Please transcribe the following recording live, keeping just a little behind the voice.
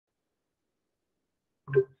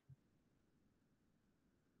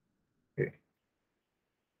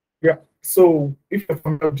Yeah. So if you're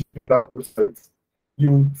familiar with that website,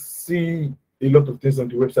 you see a lot of things on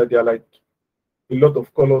the website. There are like a lot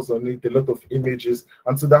of colors on it, a lot of images,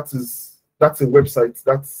 and so that's a website.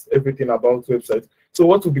 That's everything about website. So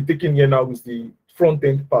what we'll be taking here now is the front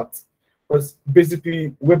end part, because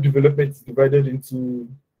basically web development is divided into,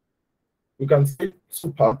 we can say,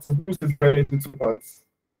 two parts. This is divided into two parts.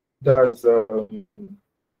 There's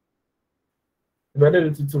divided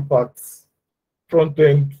into two parts: front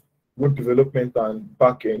end web development and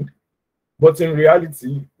back end. But in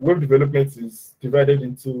reality, web development is divided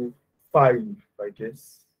into five, I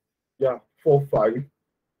guess. Yeah, four, five.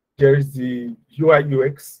 There is the UI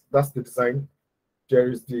UX, that's the design. There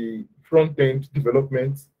is the front end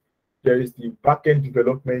development. There is the back end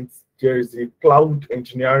development. There is the cloud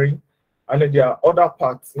engineering. And then there are other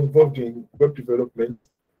parts involved in web development.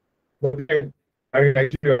 But then are in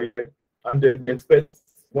Nigeria, and then they expect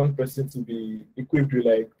one person to be equipped with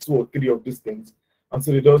like two or three of these things. And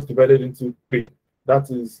so they just divided into three. That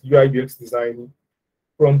is UI UX design,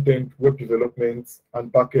 front end web development, and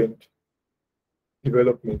back end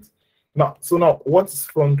development. Now, so now what's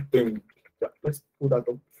front end? Yeah, let's pull that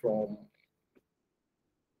up from.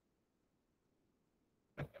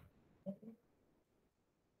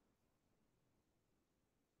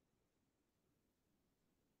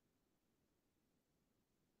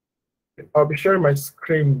 I'll be sharing my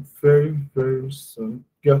screen very, very soon.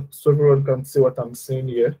 Yeah, so everyone can see what I'm saying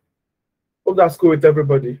here. Hope that's cool with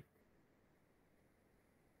everybody.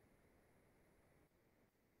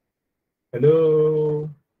 Hello.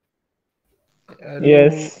 Hello.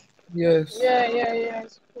 Yes. Yes. Yeah.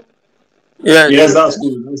 Yes, that's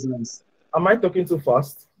cool. That's nice. Am I talking too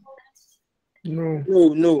fast? No.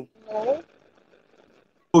 No.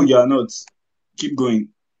 Oh, you're not. Keep going.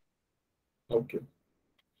 Okay.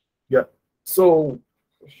 Yeah. So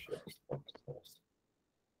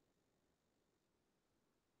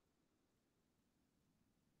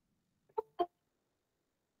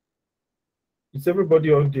is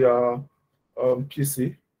everybody on their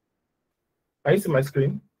PC? Can you see my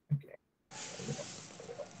screen?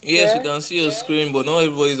 Yes, we can see your screen, but not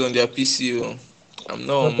everybody's on their PC. Oh. I'm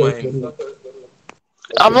not on Not mine. everybody.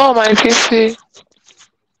 I'm not on my PC.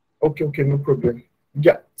 Okay, no problem.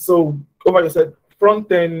 Yeah. So over you said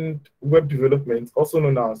front end web development, also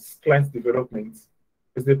known as client development,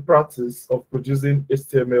 is the practice of producing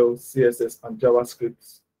HTML, CSS, and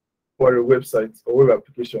JavaScript for a website or web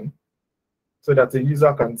application, so that a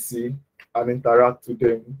user can see and interact with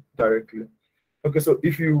them directly. Okay, so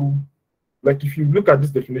if you look at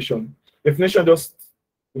this definition just,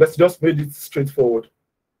 let's just make it straightforward.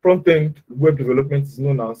 Front end web development is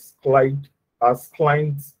known as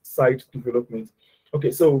client side development.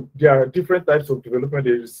 Okay, so there are different types of development.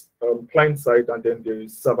 There is client side, and then there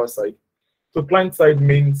is server side. So client side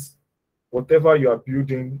means whatever you are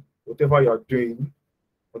building, whatever you are doing,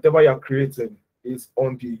 whatever you are creating is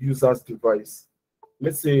on the user's device.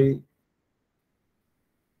 Let's say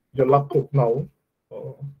your laptop now.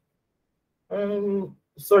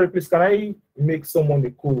 Sorry, please, can I make someone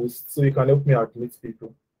a co-host so you can help me admit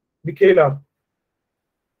people? Michaela.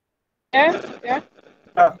 Yeah.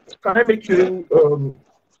 Can I make you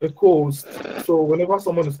a co-host? So whenever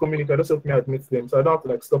someone is coming, you can just help me admit them. So I don't have to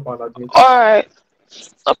like stop and admit. All right.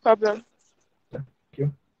 No problem. Thank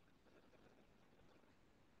you.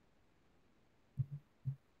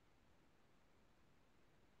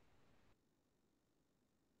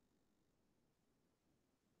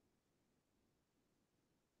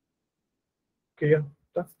 Okay, yeah,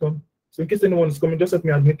 that's done. So in case anyone is coming, just let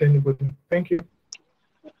me admit anybody. Thank you.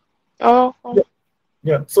 Oh.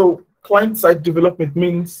 Yeah. So client-side development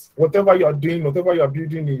means whatever you are doing, whatever you are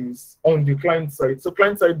building is on the client side. So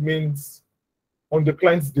client side means on the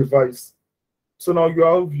client's device. So now you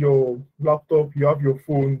have your laptop, you have your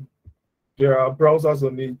phone, there are browsers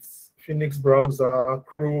on it, Phoenix browser,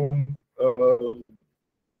 Chrome,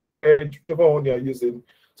 Edge, whatever one you are using.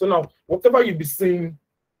 So now, whatever you be seeing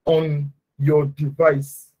on your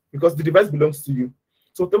device, because the device belongs to you.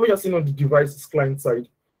 So whatever you're seeing on the device is client side.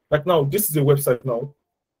 Like now, this is a website now,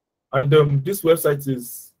 and this website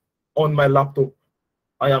is on my laptop.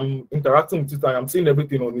 I am interacting with it. I am seeing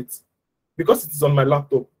everything on it. Because it is on my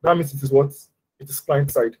laptop, that means it is what? It is client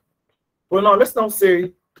side. Well, now let's now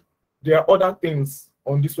say there are other things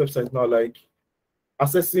on this website now, like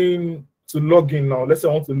accessing to log in now. Let's say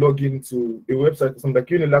I want to log into a website or something, like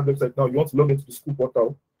you're in a lab website now, you want to log into the school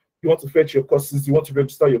portal, you want to fetch your courses, you want to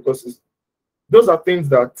register your courses. Those are things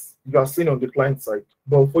that you are seeing on the client side.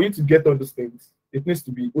 But for you to get all those things, it needs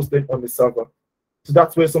to be hosted on the server. So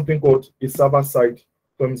that's where something called a server side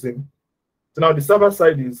comes in. So now the server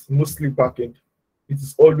side is mostly backend. it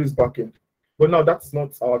is always backend. But now that's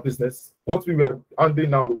not our business. What we were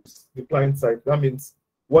handling now is the client side. That means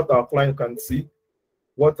what our client can see,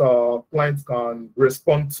 what our clients can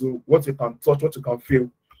respond to, what you can touch, what you can feel.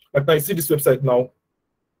 Like now you see this website now,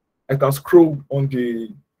 I can scroll on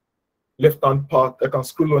the left hand part, I can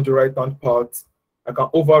scroll on the right hand part, I can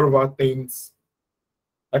over things,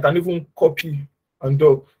 I can even copy and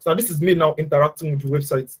do. So now this is me now interacting with the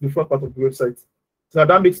website, the front part of the website. So now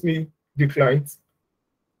that makes me the client.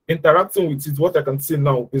 Interacting with it, what I can see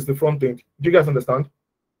now is the front end. Do you guys understand?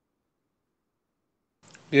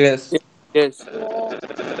 Yes. Yes. So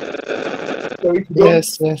if you don't,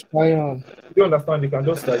 Yes, yes, carry on. if you don't understand, you can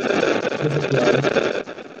just like basically,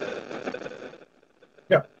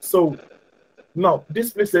 yeah. So now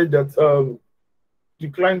this place said that the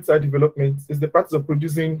client side development is the practice of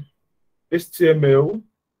producing HTML,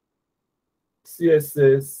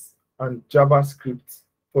 CSS, and JavaScript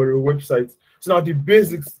for a website. So now the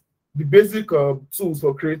basic tools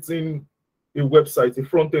for creating a website, a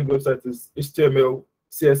front-end website is HTML,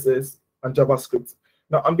 CSS, and JavaScript.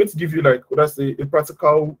 Now I'm going to give you like let's say a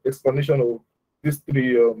practical explanation of these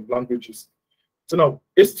three languages. So now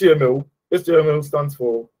HTML stands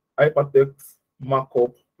for Hypertext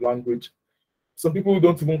Markup Language. Some people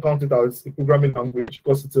don't even count it as a programming language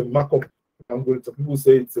because it's a markup language. Some people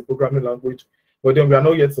say it's a programming language, but then we are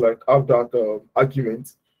not yet to like have that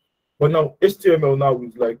argument. But now HTML now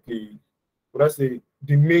is like the what I say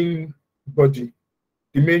the main body,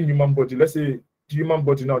 the main human body. Let's say the human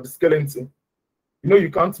body now, the skeleton. You know, you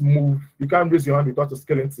can't move, you can't raise your hand without a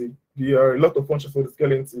skeleton. There are a lot of functions for the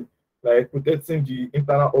skeleton, like protecting the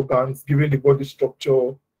internal organs, giving the body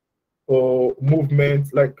structure, or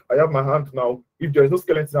movement. Like I have my hand now. If there is no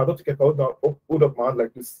skeleton, I don't think I can hold up my hand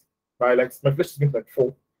like this. My flesh is going to like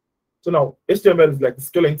fall. So now HTML is like the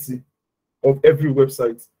skeleton of every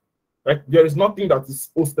website. Like there is nothing that is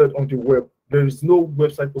posted on the web. There is no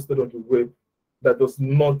website posted on the web that does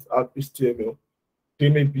not have HTML. There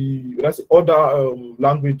may be let's say other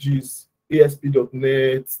languages,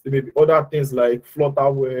 ASP.NET. There may be other things like Flutter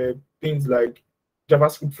Web, things like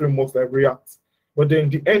JavaScript frameworks like React. But then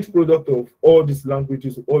the end product of all these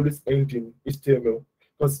languages will always end in HTML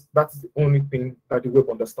because that's the only thing that the web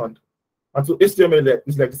understands. And so HTML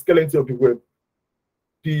is like the skeleton of the web.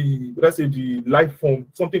 The let's say the life form,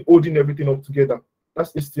 something holding everything up together.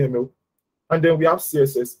 That's HTML. And then we have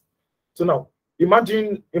CSS. So now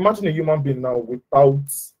imagine a human being now without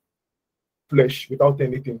flesh, without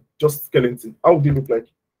anything, just skeleton. How would it look like?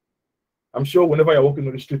 I'm sure whenever you're walking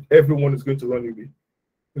on the street, everyone is going to run away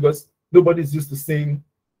because nobody's used to seeing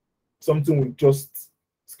something with just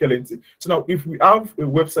skeleton. So now if we have a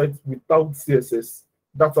website without CSS,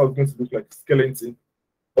 that's how it's going to look like, skeleton,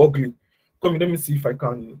 ugly. Come, let me see if I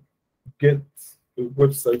can get a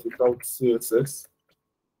website without CSS.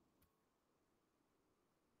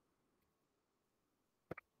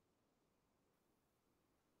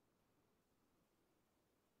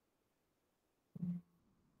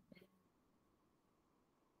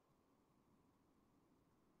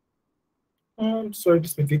 Sorry,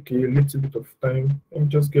 this may take a little bit of time. Let me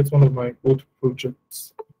just get one of my old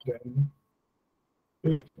projects. Then.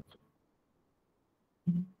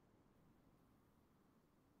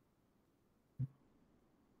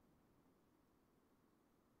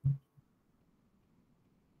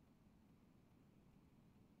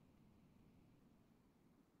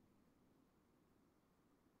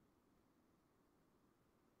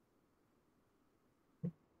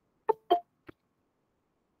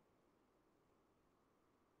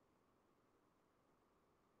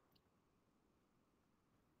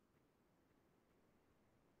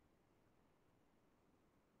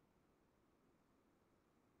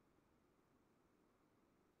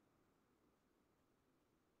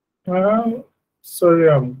 Uh, Sorry,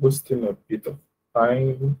 I'm wasting a bit of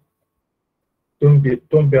time. Don't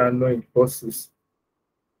be annoying, bosses.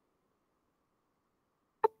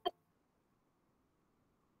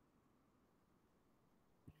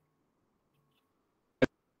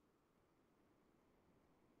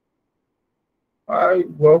 Hi,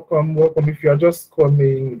 welcome. If you are just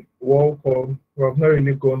coming, welcome. We have not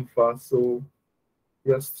really gone far, so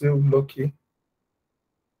we are still lucky.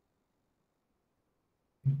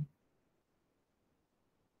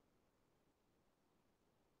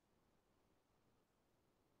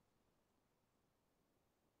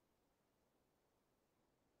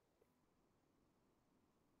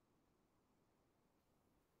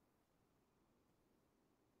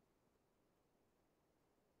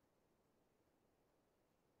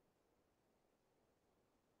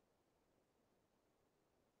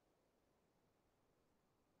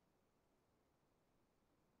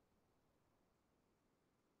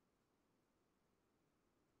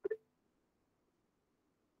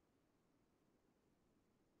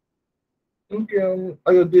 Okay,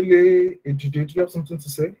 Ayodele Ejide, do you have something to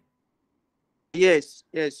say? Yes.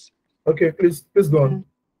 Okay, please go on.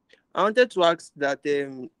 I wanted to ask that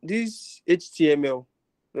this HTML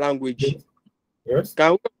language, Yes.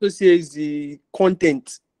 can we also say is the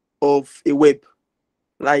content of a web?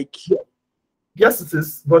 Like, yes, it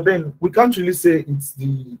is, but then we can't really say it's the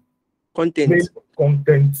main content.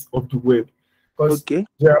 content of the web, because Okay.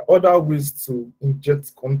 there are other ways to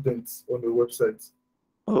inject content on the website.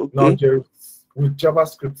 Now, Okay. with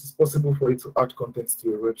JavaScript, it's possible for you to add content to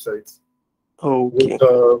your website. Okay. With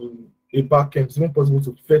a backend, it's even possible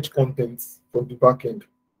to fetch content from the backend.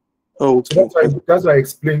 So Okay. that's why I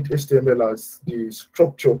explained HTML as the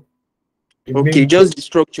structure. The Okay, main just the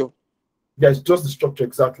structure. Yes, just the structure,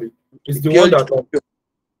 exactly. It's the Purely one that structure.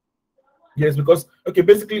 yes, because okay,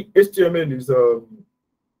 basically HTML is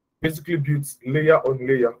basically built layer on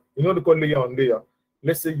layer. You know they call layer on layer.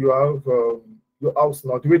 Let's say you have your house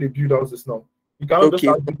now, the way they build houses now. You cannot just Okay.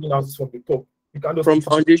 start building houses from the top. You can't just From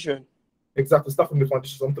foundation. exactly start from the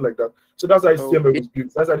foundation, something like that. So that's how HTML Okay. was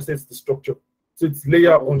built. That's how they say it's the structure. So it's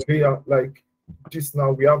layer on Okay. layer, like this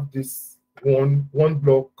now we have this one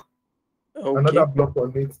block, another Okay. block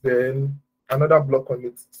on it, then another block on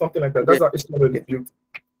it, something like that. That's Yeah. how HTML is built.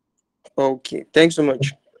 Okay. Thanks so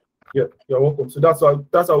much. Yeah, you're welcome. So that's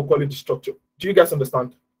how we call it the structure. Do you guys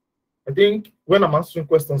understand? I think when I'm answering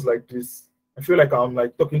questions like this, I feel like I'm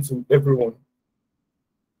like talking to everyone.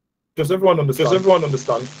 Does everyone understand?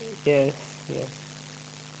 Yeah.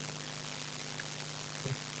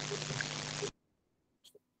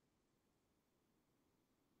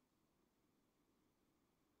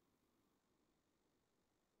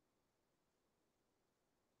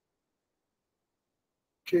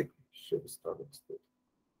 Okay, should start.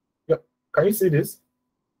 Yeah, can you see this?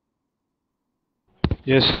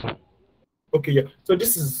 Yes. Okay, yeah. So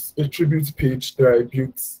this is a tribute page that I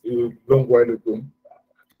built a long while ago.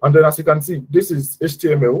 And then as you can see, this is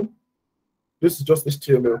HTML. This is just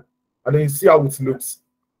HTML. And then you see how it looks.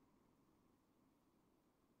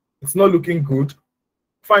 It's not looking good.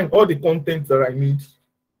 Fine, all the content that I need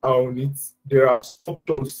are on it. There are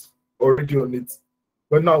structures already on it.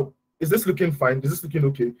 But now, is this looking fine? Is this looking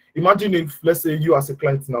okay? Imagine if, let's say, you as a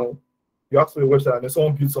client now, you ask for a website and then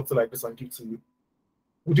someone builds something like this and gives to you.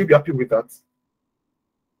 Would you be happy with that?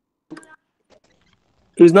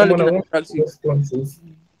 It's not Someone looking I want attractive. responses.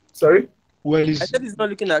 Sorry? Well, I said it's not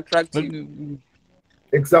looking attractive.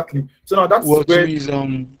 Exactly. So now that's well, where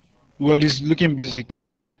well, it's looking basic.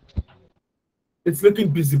 it's looking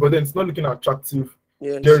busy, but then it's not looking attractive.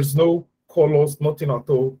 Yes. There is no colors, nothing at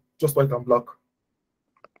all, just white and black.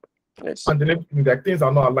 Yes. And then everything, like things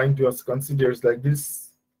are not aligned to us. You can see there's like this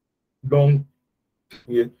long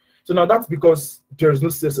here. So now that's because there is no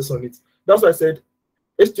CSS on it. That's why I said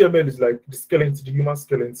HTML is like the skeleton, the human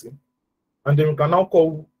skeleton. And then we can now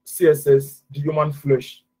call CSS the human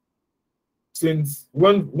flesh. Since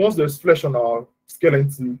once there's flesh on our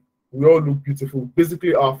skeleton, we all look beautiful.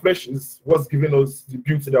 Basically, our flesh is what's giving us the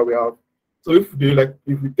beauty that we have. So if they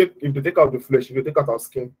take out the flesh, if they take out our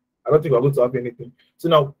skin, I don't think we're going to have anything. So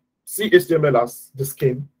now see HTML as the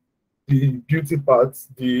skin, the beauty part,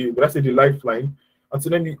 let's say the lifeline, and so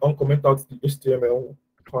then we uncomment out the HTML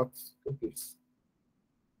part of this.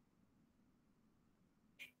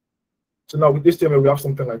 So now with HTML, we have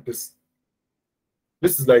something like this.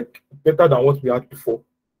 This is like better than what we had before.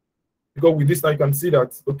 Because with this now you can see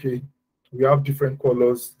that, okay, we have different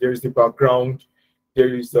colors. There is the background.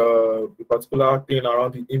 There is a particular thing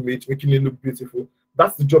around the image, making it look beautiful.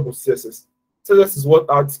 That's the job of CSS. CSS is what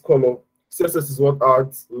adds color. CSS is what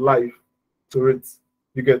adds life to it.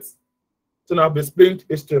 You get? So now I've explained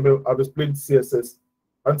HTML, I've explained CSS.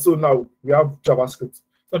 And so now we have JavaScript.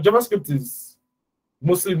 So JavaScript is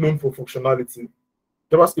mostly known for functionality.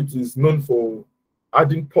 JavaScript is known for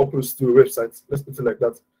adding purpose to a website. Let's put it like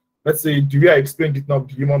that. Let's say the way I explained it now,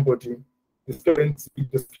 the human body, the skeleton,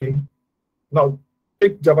 the skin. Now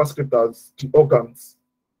take JavaScript as the organs.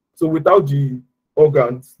 So without the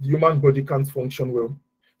organs, the human body can't function well.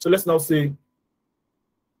 So let's now say,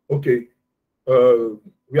 okay,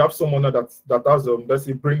 we have someone that has let's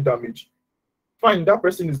say brain damage. Fine, that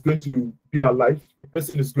person is going to be alive. The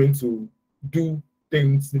person is going to do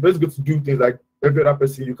things. The person is going to do things like every other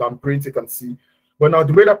person you can breathe, you can see. But now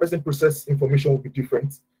the way that person process information will be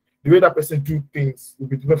different. The way that person do things will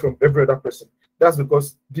be different from every other person. That's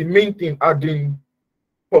because the main thing adding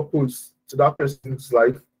purpose to that person's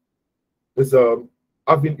life is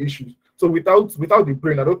having issues. So without the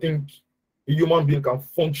brain, I don't think a human being can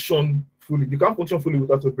function fully. You can't function fully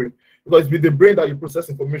without a brain. Because with the brain that you process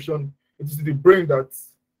information, it is the brain that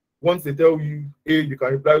once they tell you A, you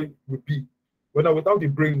can reply with B. But now without the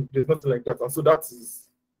brain, there's nothing like that. And so that is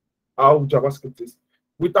how JavaScript is.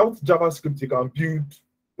 Without JavaScript, you can build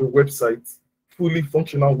a website, fully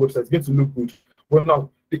functional website. It's going to look good. But now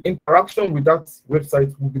the interaction with that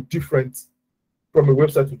website will be different from a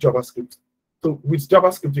website with JavaScript. So with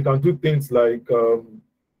JavaScript, you can do things like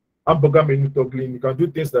hamburger menu toggling. You can do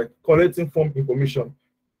things like collecting form information,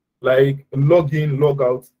 like log in, log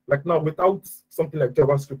out. Like now, without something like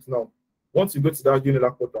JavaScript now, once you go to that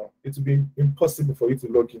Unilag portal, it will be impossible for you to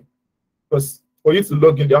log in. Because for you to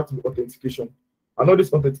log in, there have to be authentication. And all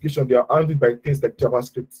this authentication, they are handled by things like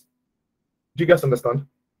JavaScript. Do you guys understand?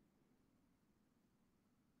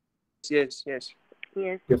 Yes. Yes.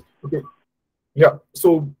 Yes. Okay. Yeah.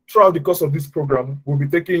 So throughout the course of this program, we'll be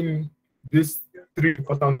taking these three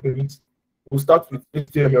important things. We'll start with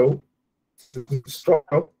HTML,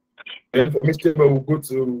 structure. And from HTML, we'll go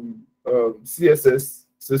to CSS.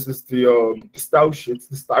 So this is the style sheet,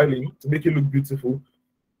 the styling to make it look beautiful.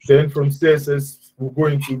 Then from CSS, we'll go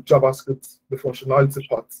into JavaScript, the functionality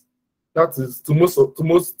part. That is to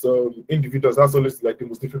most individuals, that's always like the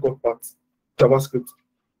most difficult part, JavaScript.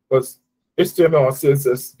 Because HTML and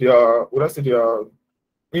CSS, they are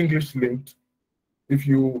English linked. If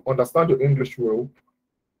you understand the English well,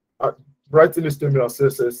 writing HTML and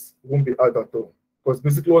CSS won't be hard at all. Because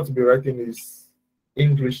basically what you'll be writing is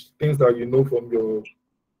English, things that you know from your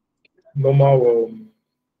normal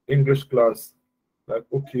English class. Like,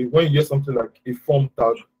 okay, when you hear something like a form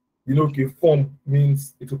tag, you know, okay, form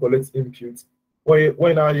means it will collect input.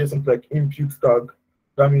 When I hear something like input tag,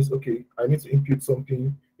 that means, okay, I need to input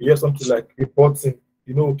something. You hear something like a button,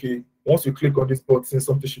 you know, okay, once you click on this button,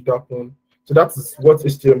 something should happen. So that is what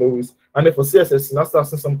HTML is. And then for CSS, now start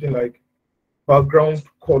seeing something like background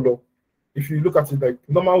color. If you look at it like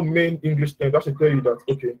normal main English thing, that should tell you that,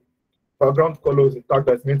 okay, background color is a tag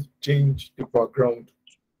that's meant to change the background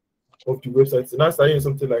of the website. So now start hearing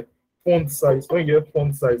something like font size. When you hear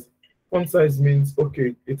font size means,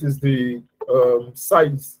 okay, it is the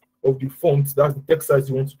size of the font, that's the text size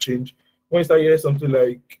you want to change. When you start hearing something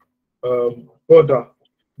like border,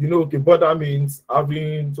 you know, okay, border means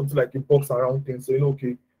having something like a box around things. So you know,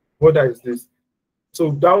 okay, border is this.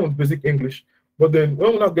 So that one's basic English. But then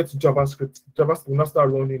when we now get to JavaScript will now start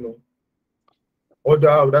running on other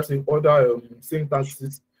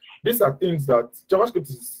syntaxes. These are things that JavaScript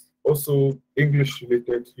is also English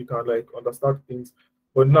related. You can like understand things,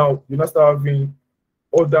 but now you now start having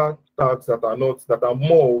other tags that are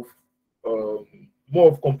more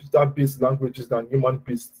of computer-based languages than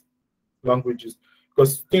human-based languages.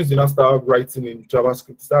 Because things you now start writing in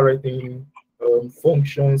JavaScript, start writing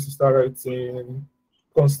functions, start writing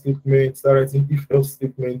const statements, start writing if-else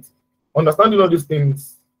statements. Understanding all these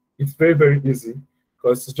things, it's very, very easy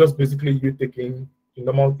because it's just basically you taking the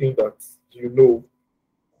normal thing that you know,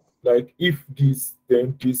 like if this,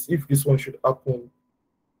 then this, if this one should happen,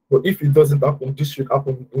 but if it doesn't happen, this should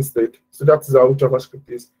happen instead. So that is how JavaScript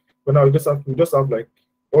is. But now we just have like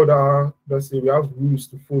other, let's say we have rules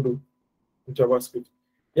to follow in JavaScript.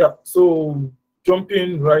 Yeah, so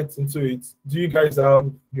jumping right into it, do you guys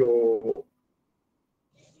have your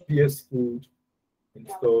VS Code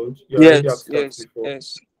installed? You already have that before.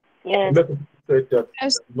 Yes. Yes. Let people said that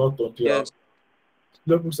Yes. not on their Yes.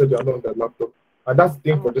 let people said they are not on their laptop. And that's the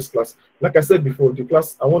thing for this class. Like I said before, the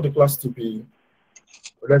class, I want the class to be,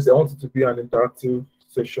 let's say I want it to be an interactive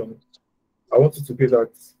session. I want it to be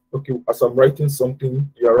that, okay, as I'm writing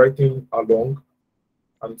something, you're writing along.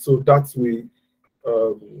 And so that way,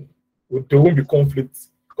 there won't be conflict.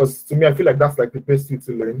 Because to me, I feel like that's like the best way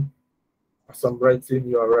to learn. As I'm writing,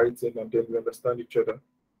 you are writing, and then we understand each other.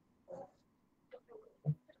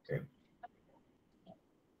 Okay.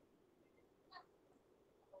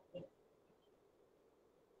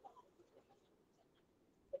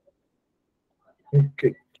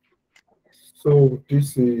 Okay. So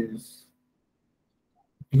this is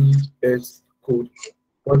VS Code.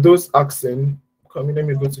 For those asking, let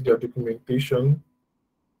me go to their documentation.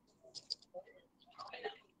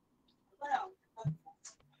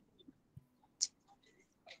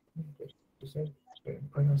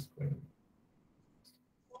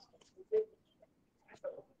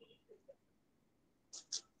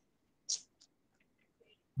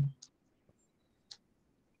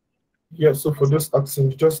 Yeah, so for those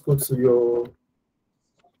asking, you just go to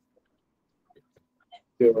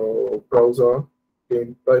your browser,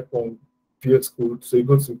 then type on VS Code. So you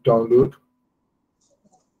go to download.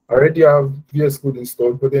 I already have VS Code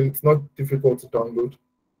installed, but then it's not difficult to download.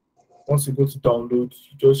 Once you go to download,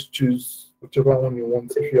 you just choose whichever one you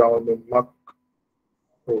want if you are on the Mac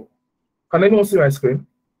Pro. Can anyone see my screen?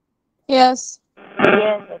 Yes.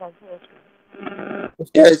 Yes, I can hear you.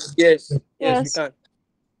 Yes, we Yes. can.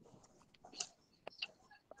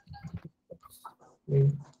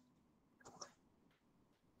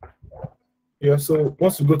 Yeah, so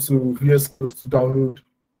once you go to VS Code to download,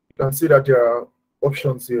 you can see that there are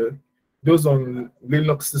options here. Those on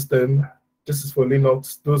Linux system, this is for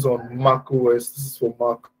Linux. Those on Mac OS, this is for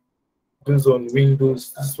Mac. Those on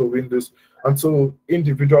Windows, this is for Windows. And so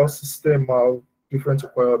individual system have different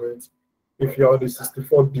requirements. If you're on the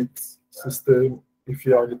 64-bit system, if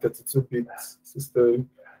you're on the 32-bit system,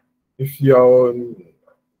 if you're on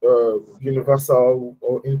Universal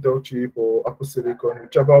or Intel chip or Apple Silicon,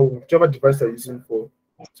 whichever device you're using for.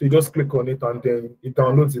 So you just click on it and then it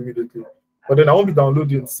downloads immediately. But then I won't be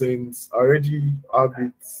downloading since I already have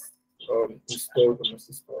it installed on my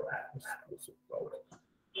system.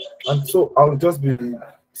 And so I'll just be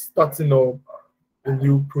starting up a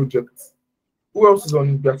new project. Who else is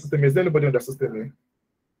on their system? Is there anybody on their system here?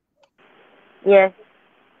 Yes.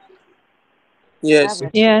 Yes.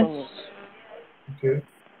 Yes. Okay.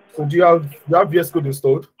 So do you have VS Code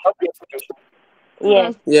installed?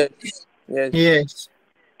 Yes. Yes. Yes.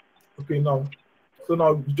 Okay, now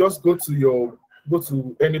you just go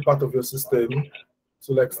to any part of your system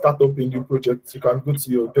to like start up a new project. You can go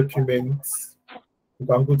to your documents, you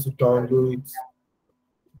can go to download.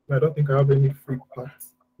 I don't think I have any free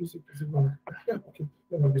parts. Yeah, okay.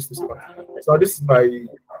 Let me miss this part. So this is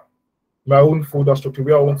my own folder structure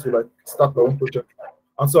where I want to like start my own project.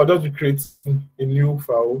 And so I'll just be creating a new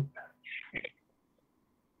file.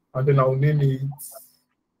 And then I'll name it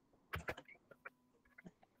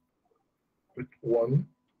one.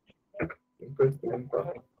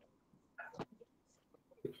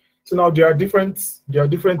 So now there are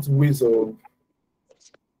different ways of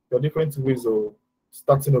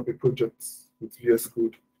starting up a project with VS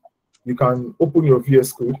Code. You can open your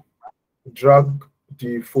VS Code, drag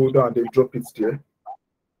the folder and then drop it there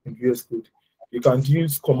in VS Code. You can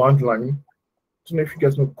use command line. I don't know if you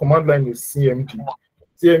guys know, command line is CMD.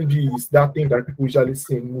 CMD is that thing that people usually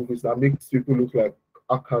see in movies that makes people look like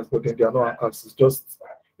hackers, but then they are not hackers. It's just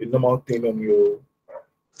a normal thing on your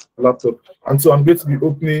laptop. And so I'm going to be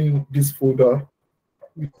opening this folder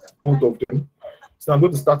with both of them. So I'm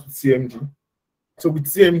going to start with CMD. So with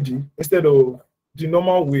CMD, instead of the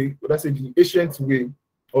normal way, let's say the ancient way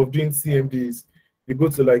of doing CMD is you go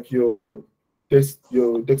to like your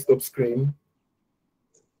desktop screen.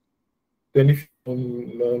 Then if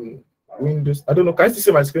on Windows, I don't know, can you still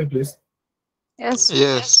see my screen, please? Yes.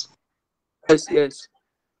 Yes. Yes.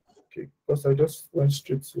 Okay, because I just went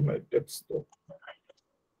straight to my desktop.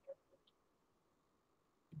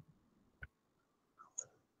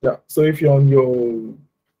 Yeah, so if you're on your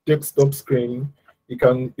desktop screen, you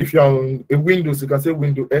can, if you're on a Windows, you can say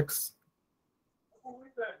Windows X.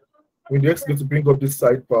 Windows X is going to bring up this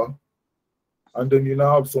sidebar, and then you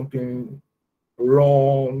now have something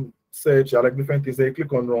run, search, like different things. Then you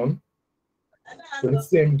click on run. Then it's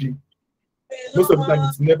CMD. Most of the time,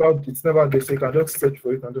 it's never there. So you can just search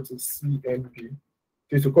for it and just say CMD.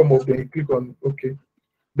 So to come up, then you click on OK.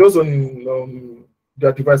 Those on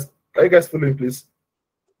their device, are you guys following, please?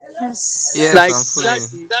 Yes. Yes, Like I'm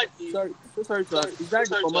following. sorry to ask. Is that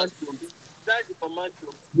the command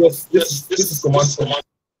prompt? Yes, this is command prompt.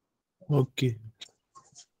 Okay.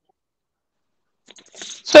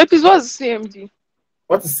 So please, what's CMD?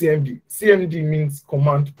 What is CMD? CMD means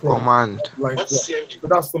command prompt. Command. Like yeah. So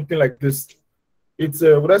that's something like this. It's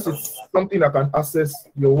something that can access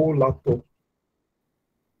your whole laptop.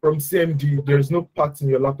 From CMD, there is no part in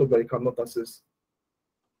your laptop that you cannot access.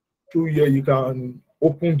 Through here, you can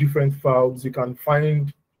open different files. You can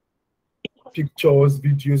find pictures,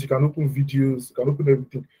 videos. You can open videos. You can open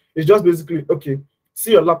everything. It's just basically okay.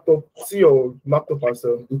 See your laptop as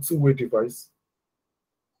a two-way device.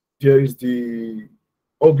 There is the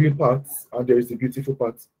ugly part and there is the beautiful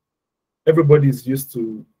part. Everybody is used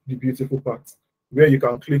to the beautiful part, where you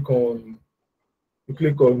can click on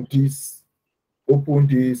this, open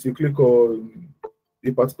this, you click on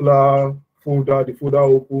a particular folder, the folder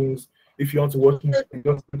opens. If you want to watch music, you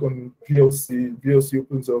just click on VLC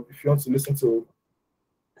opens up. If you want to listen to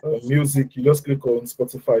music, you just click on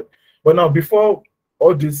Spotify. But now, before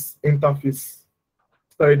all this interface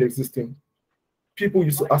started existing, people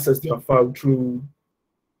used to access their file through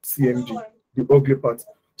CMD, the ugly part.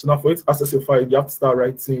 So now for it to access your file, you have to start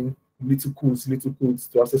writing little codes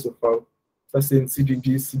to access your file. Start saying CD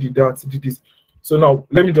this, CD that, CD this. So now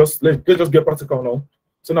let's just get practical now.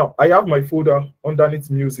 So now I have my folder underneath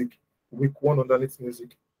music, week 1 underneath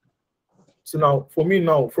music. So now for me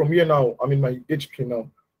now, from here now, I'm in my HP now.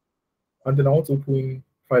 And then I want to open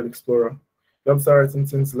File Explorer. You have to start writing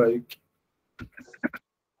things like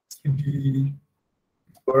CD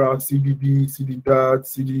or CDB, CD that,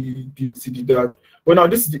 CD this, CD that. But now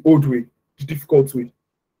this is the old way, the difficult way.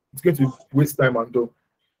 It's going to waste time and all.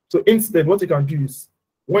 So instead, what you can do is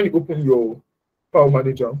when you open your Power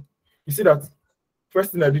Manager, you see that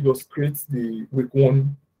first thing I did was create the week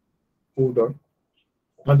one folder.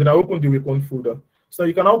 And then I opened the week one folder. So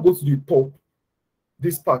you can now go to the top,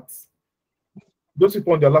 this part. Those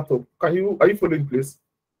people on their laptop, are you following, please?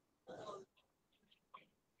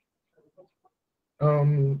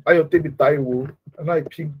 I Taiwo, Taiwo, and I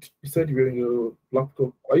picked, you said you were in your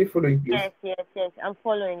laptop. Are you following, please? Yes. I'm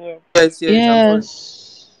following you. Yes, I'm following.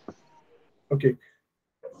 Okay.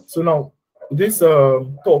 So now this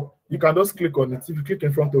top, you can just click on it. If you click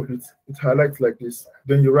in front of it, it highlights like this.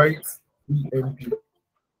 Then you write EMP.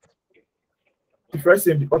 If I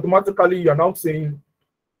say automatically, you're now saying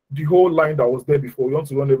the whole line that was there before. You want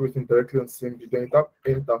to run everything directly on CMD. Then you tap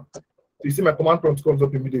enter. So you see my command prompt comes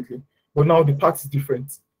up immediately. But now the path is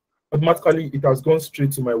different. Automatically, it has gone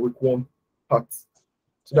straight to my week one path.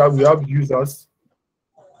 So that we have users.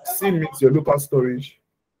 C means your local storage.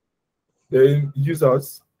 Then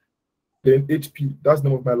users. Then HP. That's the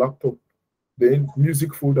name of my laptop. Then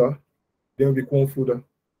music folder. Then week one folder.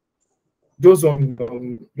 Those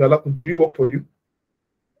on your laptop, do work for you?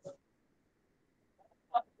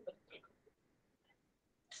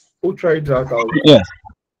 Who tried that out? Yeah.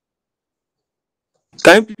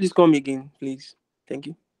 Can you please come again, please? Thank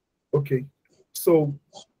you. Okay. So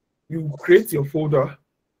you create your folder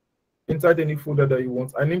inside any folder that you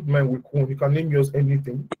want. I named mine week one. You can name yours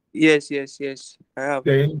anything. Yes. I have.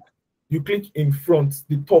 Then you click in front,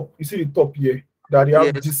 the top. You see the top here that you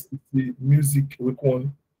have Yes. this the music week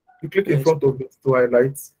one. You click in Yes. front of it to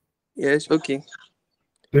highlight. Yes, okay.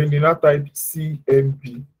 Then you now type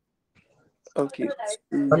CMP. Okay.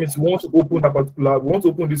 That means we want to open that particular, we want to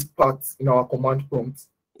open this part in our command prompt.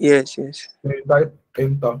 Yes. Then you type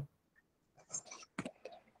enter.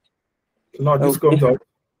 So now this Okay. comes out.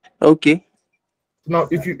 Okay. Now,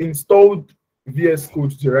 if you installed VS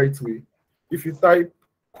Code the right way, if you type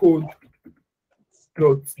code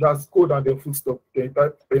dot, that's code and then full stop, then you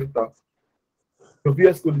type enter. The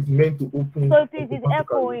VS Code is meant to open. So it is automatically.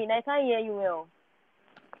 echoing. I can't hear you well.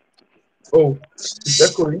 Oh, it's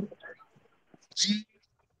echoing.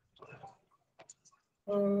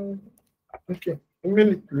 Okay, a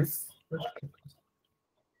minute, please.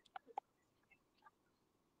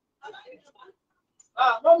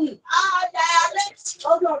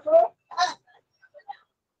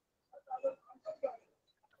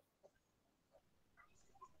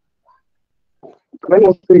 Can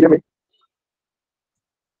anyone still hear me?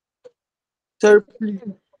 Sir, please.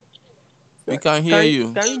 We can hear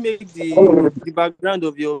you. Can you make the background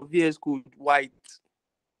of your VS Code white?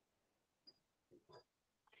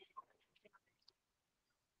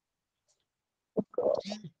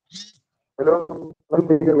 Hello, can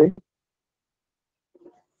you hear me?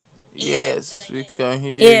 Yes, we can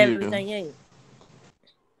hear Yeah, you. we can hear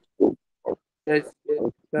you. Yes.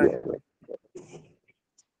 Yeah.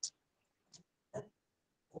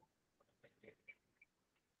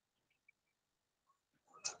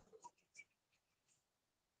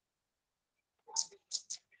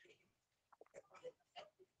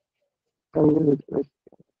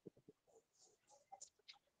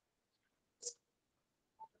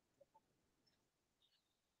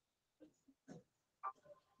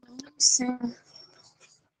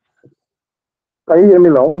 Can you hear me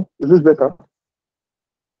now? Is this better?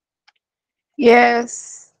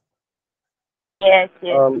 Yes. Yes.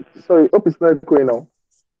 Sorry, hope it's not echoing now.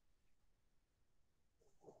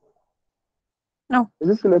 No. Is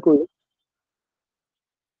this still echoing?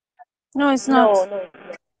 No, it's not. No.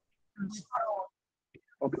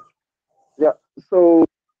 Okay. Yeah. So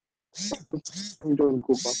let me just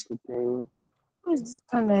go back to things. Who's this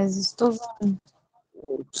one? Is it over?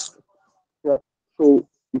 Yeah. So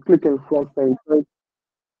you click in front and you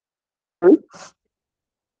type.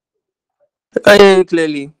 I hear you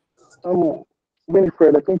clearly.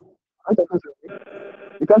 Winifred, I think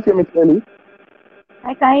you can't hear me clearly.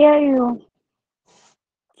 I can hear you.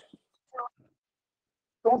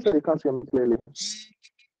 Someone said you can't hear me clearly.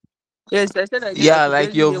 Yes, I said I Yeah, could like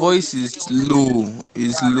barely your hear what voice is low.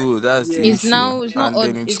 It's low. That's the Yes. It's issue. now it's not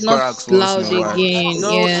And then it it's not cracks once in loud a while. again.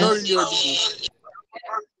 No, Yeah. not really audible.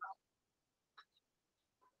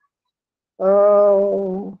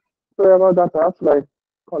 Sorry about that. I have to like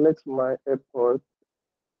connect my AirPods.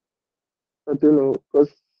 I don't know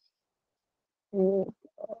because.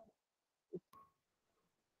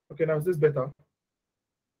 Okay, now is this better?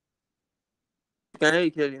 Can I hear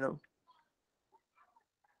you clearly now?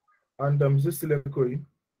 And is this still echoing?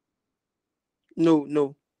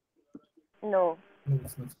 No. No. No,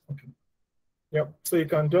 it's not. Okay. Yep. So you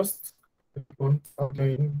can just click on and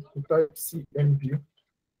then you type CMD.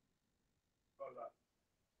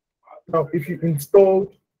 Now, if you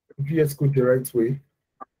install VS Code the right way,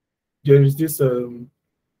 there is this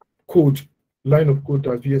code, line of code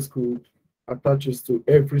that VS Code attaches to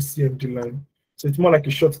every CMD line. So it's more like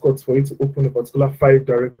a shortcut for you to open a particular file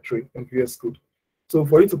directory in VS Code. So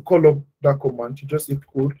for you to call up that command, you just hit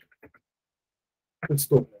code, hit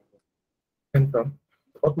stop, enter.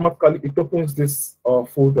 Automatically, it opens this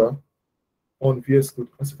folder on VS Code.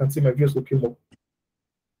 As you can see, my VS Code came up.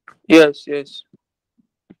 Yes, yes.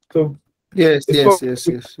 So Yes, it's yes, work, yes,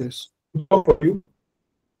 yes, yes. it work for you.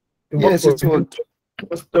 It work Yes, for it you. worked.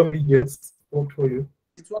 Just tell me yes, it worked for you.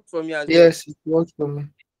 It worked for me as well. Yes, it worked for me.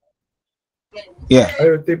 Yeah. I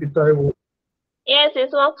will take the time. Yes,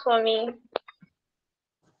 it works for me.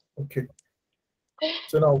 Okay.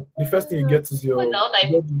 So now the first thing you get is your.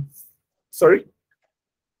 Sorry?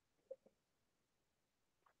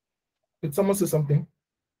 Did someone say something?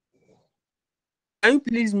 Can you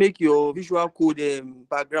please make your visual code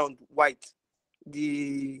background white?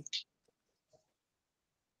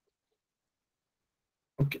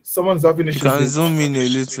 Okay. Someone's having You issues can with. zoom in a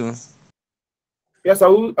little. Yes, I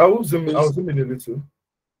will zoom in. I'll zoom in a little.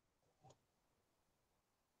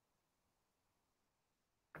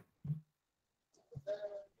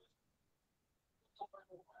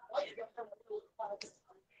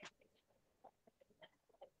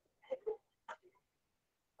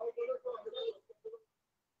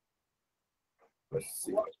 Let's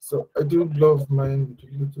see. So I do love mine with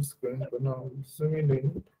a little screen, but now I'm zooming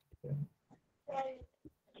in. Yeah.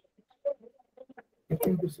 I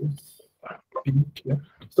think this is big. Yeah.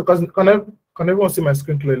 So can everyone see my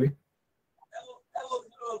screen clearly?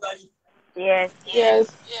 Yes.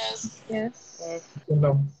 Yes. Yes.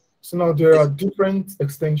 So now there are different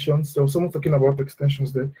extensions. So someone talking about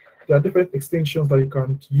extensions there. There are different extensions that you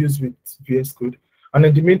can use with VS Code. And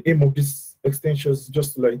then the main aim of these extensions is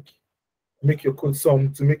just to like make your code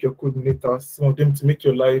to make your code neater, some of them to make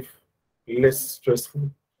your life less stressful.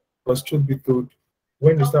 Because truth be told,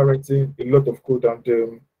 when you start writing a lot of code and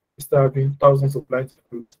you start having thousands of lines of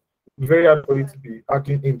code, it's very hard for you to be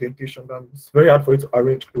adding indentation, and it's very hard for you to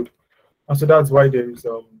arrange code. And so that's why there is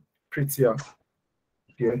Prettier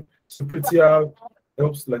here. So Prettier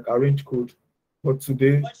helps like arrange code. But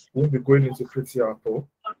today we won't be going into Prettier at all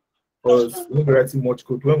because we won't be writing much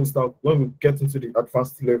code. When we get into the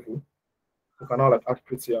advanced level, we can now like add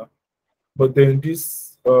Prettier. But then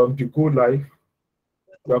this the Go Live,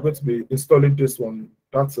 we are going to be installing this one.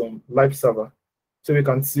 That's live server, so we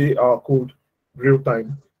can see our code real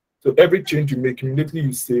time. So every change you make, immediately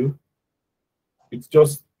you save, it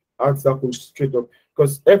just adds that code straight up.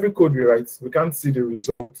 Because every code we write, we can't see the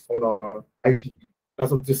results on our ID.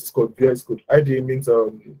 That's what this is called, VS Code. ID means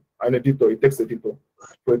an editor, a text editor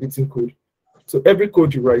for editing code. So every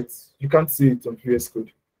code you write, you can't see it on VS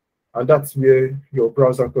Code. And that's where your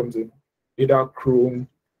browser comes in. Either Chrome,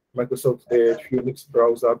 Microsoft Edge, Phoenix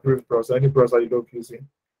browser, Brave browser, any browser you love using.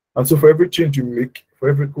 And so for every change you make, for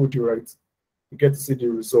every code you write, you get to see the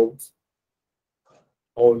results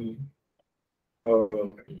on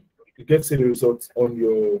you get to see the results on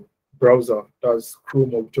your browser. That's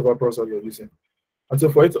Chrome or whichever browser you're using. And so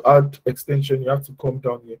for you to add extension, you have to come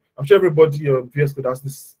down here. I'm sure everybody VS Code has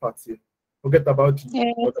this part here. Forget about the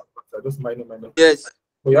Yes. other parts. I just minor. Yes.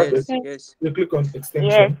 But you have Yes. to Yes. you click on extension.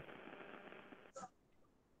 Yes.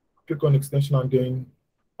 Click on extension and then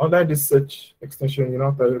under this search extension, you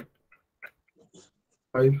now type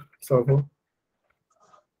live server.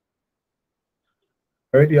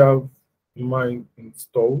 I already have mine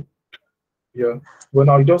installed. Yeah. Well,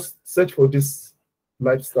 now you just search for this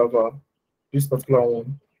live server, this particular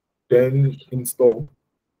one, then install.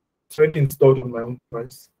 It's already installed on my own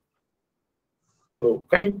device. So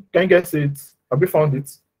can you guys see it? Have you found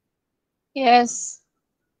it? Yes.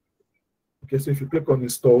 Okay, so if you click on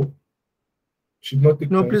install, should not take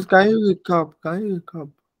No, time. please, can you recap? Can you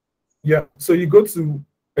recap? Yeah, so you go to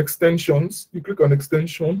extensions, you click on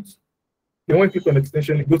extensions. Then when you click on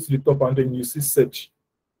extension, you go to the top and then you see search.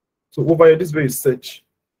 So over here, this way is search.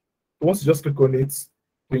 So once you just click on it,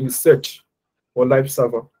 then you search for live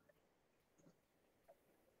server.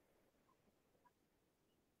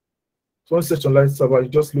 So once you search on live server, you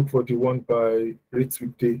just look for the one by Rate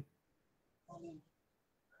Weekday.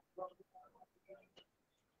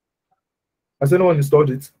 Has anyone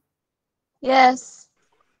installed it? Yes.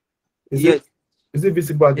 Is Yes. it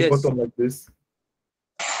visible at the Yes. bottom like this?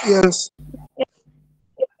 Yes.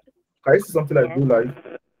 Can you see something like Go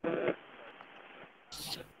Live?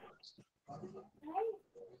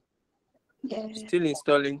 Still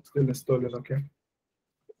installing. Still installing, okay.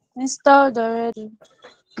 Installed already.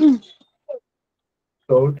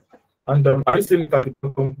 Installed. And are you seeing it at the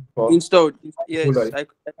bottom part? Installed. Go Yes, live. I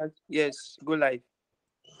can. Yes, go live.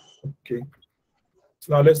 Okay.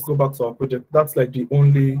 So now let's go back to our project. That's like the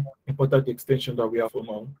only important extension that we have for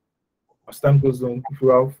now. As time goes on, if we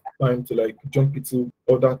have time to like jump into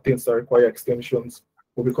other things that require extensions,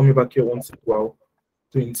 we'll be coming back here once in a while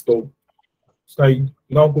to install. So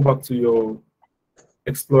now go back to your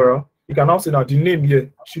Explorer. You can now see that the name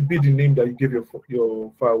here should be the name that you gave your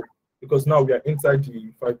file, because now we are inside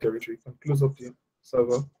the file territory. You can close up the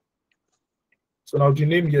server. So now the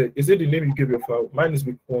name here, is it the name you gave your file? Mine is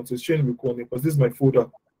week1, so it's showing week1 because this is my folder,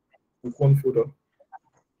 week1 folder.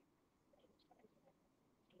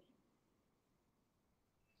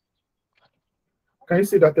 Can you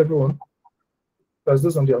see that, everyone? That's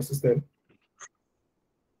this on the assistant.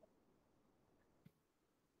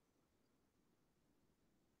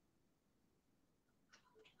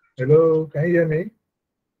 Hello, can you hear me?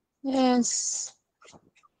 Yes.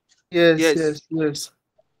 Yes, Yes. yes, yes.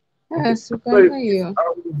 Yes, we can So hear you.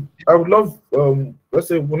 I would love, let's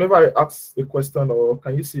say, whenever I ask a question or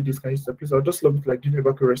can you see this, can you see that, please, I'll just love it, like, give me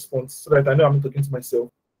back a response so that I know I'm talking to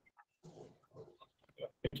myself.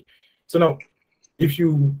 So now, if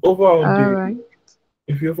you over on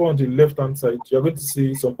the left-hand side, you're going to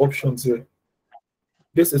see some options here.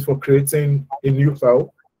 This is for creating a new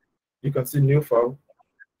file. You can see new file.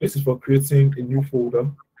 This is for creating a new folder.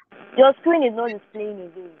 Your screen is not displaying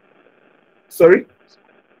again. Sorry?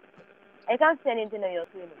 I can't see anything on your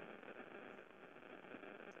screen.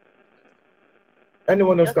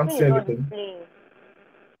 Anyone else Your can't screen see is not anything? displaying.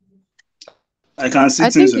 I can see I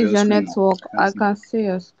things think on it's your your screen. network. I can see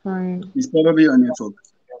your screen. It's probably your network.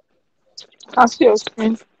 I see your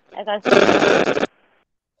screen. I can see.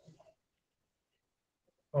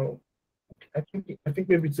 Oh, I think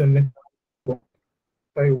maybe it's a network.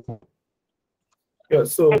 Yeah,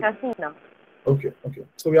 so I can see now. okay.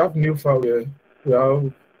 So we have new file here. We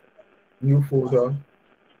have new folder.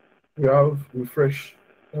 We have refresh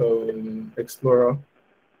Explorer.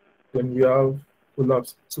 Then we have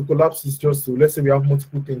collapse. So collapse is just to, let's say we have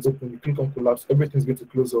multiple things open. You click on collapse, everything's going to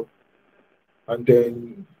close up. And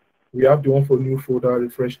then we have the one for new folder,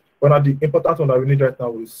 refresh. But now the important one that we need right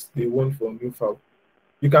now is the one for new file.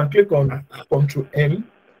 You can click on Control N.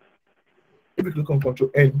 If you click on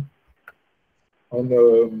Control N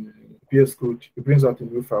on VS Code, it brings out a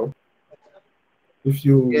new file. If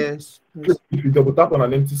you double tap on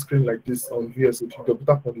an empty screen like this on VS, if you double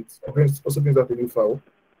tap on it, it also brings out a new file.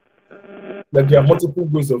 Like there are multiple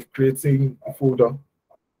ways of creating a folder.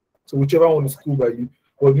 So whichever one is cool by you.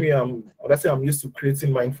 For me, let's say I'm used to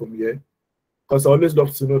creating mine from here. Because I always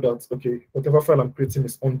love to know that, okay, whatever file I'm creating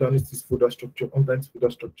is underneath this folder structure, underneath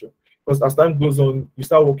folder structure. Because as time goes on, you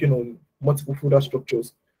start working on multiple folder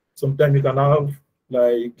structures. Sometimes you can have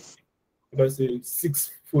like, let's say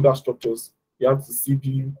 6 folder structures. You have to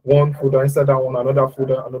CD one folder inside that one, another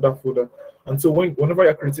folder. And so whenever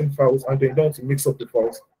you're creating files and then you don't want to mix up the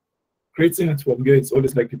files, creating it from here is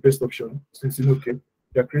always like the best option. Since you know, okay,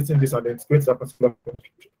 you're creating this and then it's going to that particular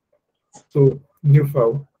structure. So new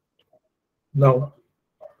file. Now,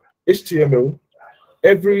 HTML,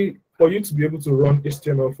 for you to be able to run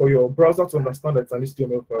HTML, for your browser to understand that it's an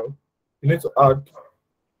HTML file, you need to add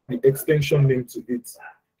the extension name to it.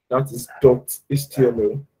 That is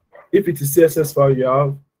 .html. If it is CSS file, you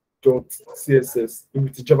have .css. If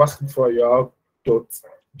it is JavaScript file, you have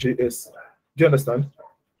 .js. Do you understand?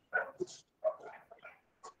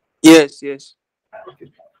 Yes.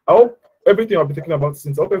 Okay. I hope everything I'll be talking about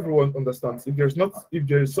since I hope everyone understands. If there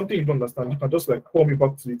is something you don't understand, you can just like call me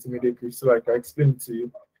back to it immediately so like I explain it to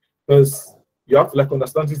you. Because you have to like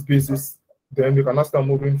understand this basis, then you can start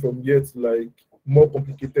moving from here to like more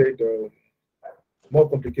complicated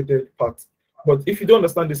parts. But if you don't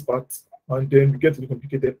understand this part and then you get to the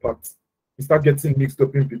complicated part, you start getting mixed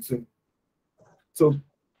up in between. So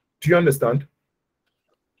do you understand?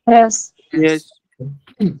 Yes. Yes. So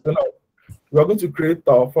now, we are going to create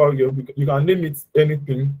our file here. You can name it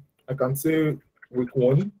anything. I can say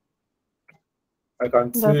week1. I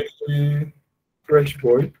can say fresh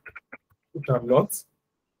boy, which I'm not.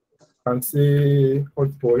 I can say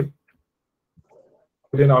hot boy.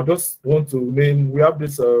 But then I just want to name. We have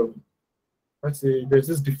this. Let's say there's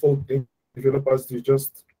this default thing developers do.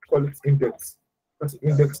 Just call it index. That's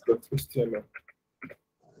index.html.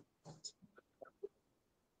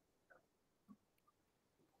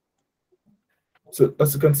 So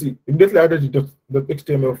as you can see, immediately I added the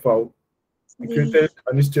HTML file. It created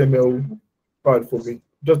an HTML file for me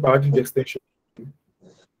just by adding the extension.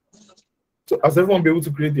 So as everyone be able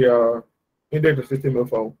to create their index.html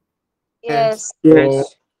file. Yes.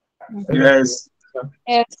 Yes. Yes.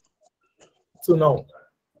 Yes. So now,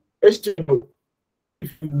 HTML,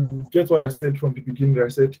 if you get what I said from the beginning, I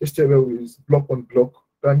said HTML is block on block.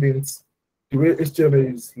 That means the way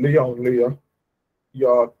HTML is layer on layer, you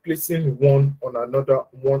are placing one on another,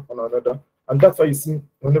 and that's why you see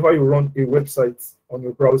whenever you run a website on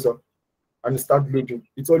your browser and it starts loading,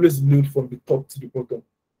 it's always load from the top to the bottom.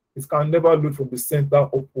 It can never load from the center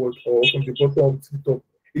upward or from the bottom to the top.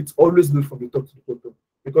 It's always load from the top to the bottom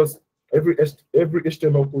because every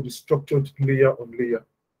HTML code is structured layer on layer.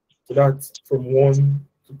 So that's from 1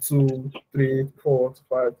 to 2, 3, 4 to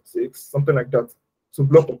 5, 6, something like that. So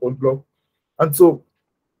block upon block. And so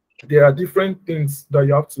there are different things that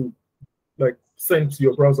you have to like send to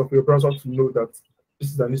your browser for your browser to know that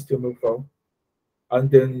this is an HTML file.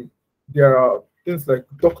 And then there are things like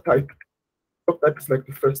doc type. Doc type is like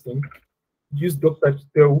the first thing. Use doc type to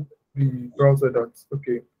tell the browser that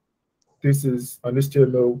okay, this is an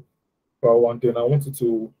HTML file, and then I want it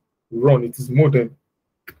to run. It is modern.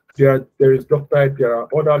 There is doc type. There are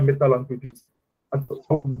other meta languages. And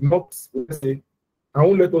I will not say I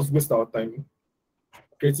won't let us waste our time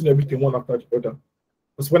creating everything one after the other.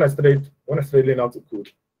 Because when I started learning how to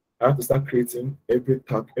code, I had to start creating every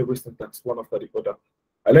tag, every syntax one after the other.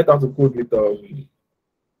 I learned how to code with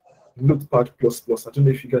Notepad++. I don't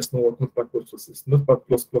know if you guys know what Notepad++ is. Notepad++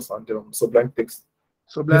 and Sublime Text.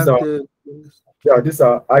 Sublime text. These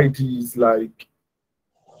are IDs like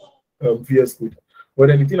VS Code. But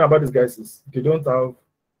then the thing about these guys is they don't have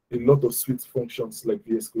a lot of sweet functions like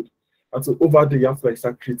VS Code. And so over there, you have to like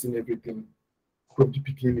start creating everything from the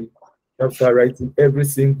beginning. You have to start writing every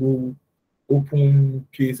single open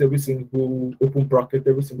case, every single open bracket,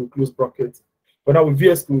 every single close bracket. But now with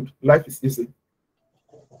VS Code, life is easy.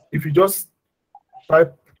 If you just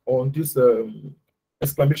type on this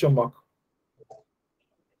exclamation mark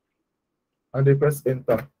and then press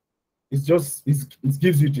enter, it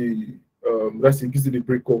gives you the it gives you the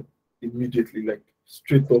breakup immediately, like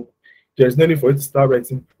straight up. There's no need for it to start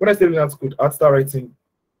writing. When I say learning how to code, I'd start writing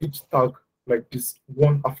each tag like this,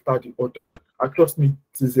 one after the other. And trust me,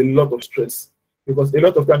 it is a lot of stress because a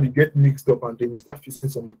lot of time you get mixed up and then you start facing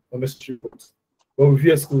some unnecessary words. But with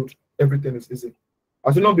VS Code, everything is easy.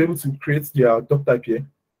 I should not be able to create their doc type here.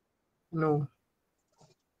 No.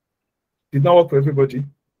 Did not work for everybody.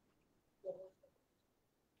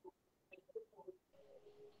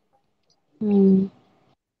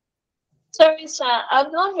 Sorry, sir.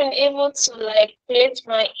 I've not been able to like create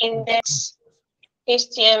my index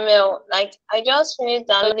HTML. Like I just finished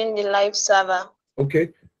downloading the live server. Okay.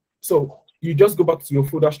 So you just go back to your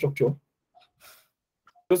folder structure.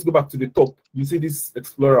 Just go back to the top. You see this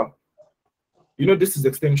Explorer. You know this is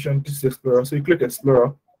extension, this is Explorer. So you click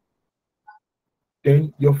Explorer.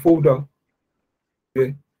 Then your folder.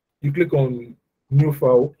 Okay. You click on New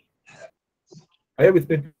File. I have it.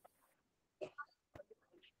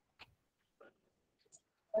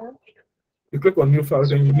 You click on New File,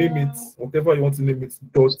 then you name it whatever you want to name it.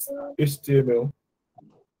 .html.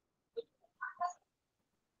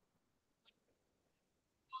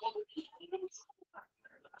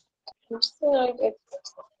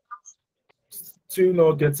 Still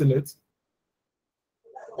not getting it?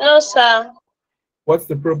 No, sir. What's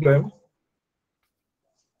the problem?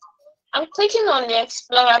 I'm clicking on the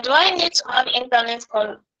Explorer. Do I need to have internet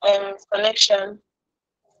connection?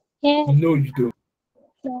 Yeah. No, you don't.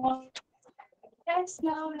 No. Yes,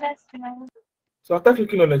 no, that's no. So after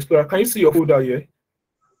clicking on Explorer, can you see your folder here?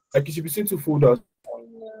 Like you should be seeing two folders.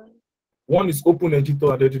 One is open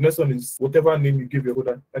editor, and then the next one is whatever name you give your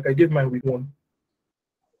folder. Like I gave mine with one.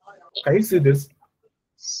 Can you see this?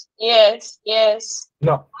 Yes, yes.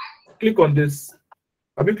 Now, click on this.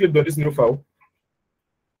 Have you clicked on this new file?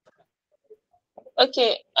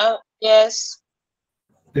 Okay. Yes.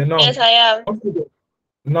 Then now, Yes, I have.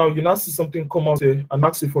 now you now see something come out here and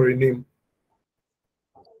ask you for a name.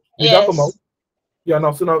 Did Yes. that come out? Yeah.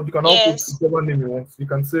 Now, so now you can now Yes. put whatever name you want. You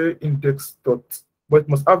can say index dot, but it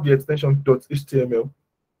must have the extension .html.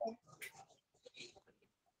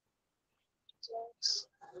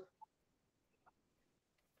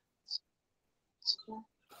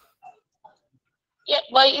 Yeah,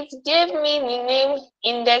 but it gave me the name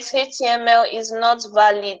index.html is not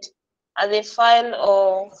valid as a file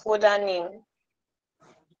or folder name.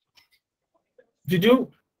 Did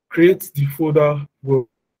you create the folder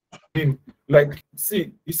name? Like,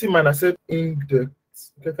 see, you see mine, I said index.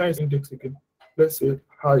 Okay, can you see index again? Let's say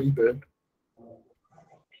hi there.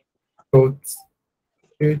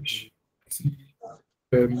 .html.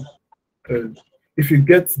 If you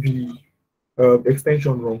get the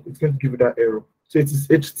extension wrong, it's going to give you that error. So it is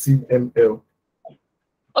HTML.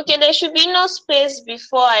 Okay, there should be no space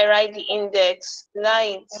before I write the index.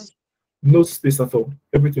 Right. No space at all.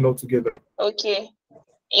 Everything all together. Okay.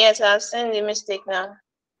 Yes, I've seen the mistake now.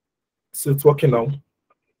 So it's working now.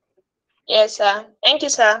 Yes, sir. Thank you,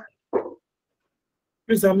 sir.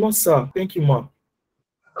 Please, I'm not sir. Thank you, ma.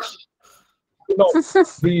 Now,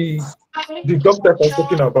 the doc type I was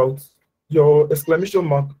talking about, your exclamation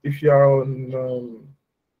mark, if you are on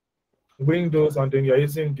Windows and then you're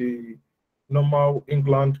using the normal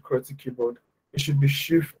England QWERTY keyboard, it should be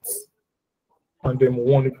Shift and then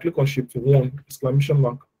 1. If you click on Shift 1, exclamation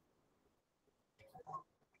mark.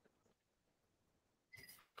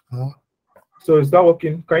 So is that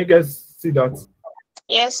working? Can you guys see that?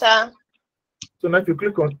 Yes, sir. So now if you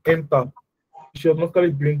click on Enter, it should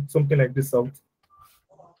automatically bring something like this out.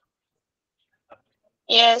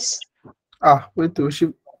 Yes. Wait to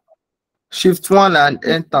shift 1 and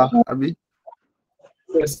enter, Abi.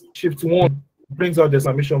 Yes, Shift 1 brings out the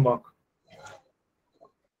exclamation mark.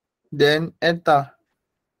 Then enter.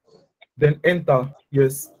 Then Enter.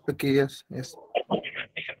 Yes. Okay, yes.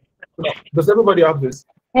 Does everybody have this?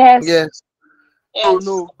 Yes. Yes. Oh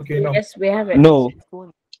no. Okay, now. Yes, we have it. No.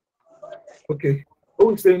 Okay.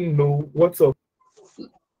 Oh, it's saying no. What's up?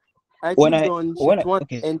 I When clicked I- on when shift I- 1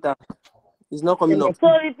 okay. enter. It's not coming up.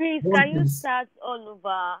 Sorry, please, One can you please. start all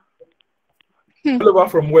over? All over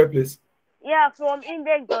from where, please? Yeah, from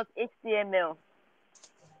index.html.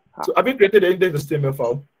 So have you created the index.html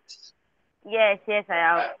file? Yes, I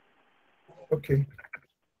have. Okay.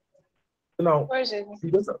 So now Where is it?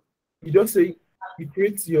 you just say you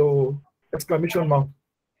create your exclamation mark.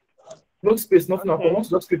 No space, nothing at all. Okay.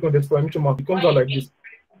 Once you just click on the exclamation mark, it comes out like this.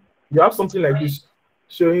 You have something like this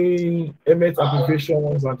showing Emmet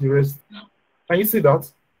abbreviations and the rest. Can you see that?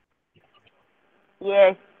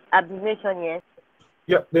 Yes, abbreviation, yes.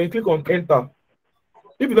 Yeah, then you click on enter.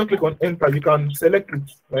 If you don't click on enter, you can select it.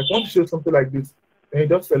 Like once you show something like this, then you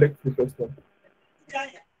just select the first one.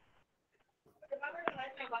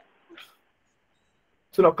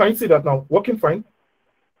 So now can you see that now? Working fine?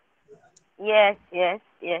 Yes.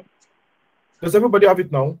 Does everybody have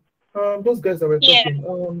it now? Those guys that were Yeah.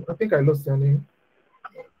 talking, I think I lost their name.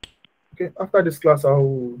 Okay, after this class,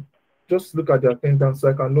 I'll just look at the attendance so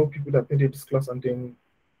I can know people that attended this class and then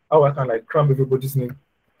how I can like cram everybody's name.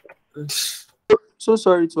 So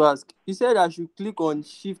sorry to ask. You said I should click on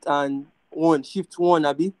shift 1,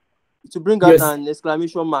 Abi, to bring out Yes. an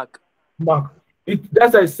exclamation mark. Mark,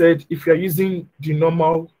 that's I said, if you're using the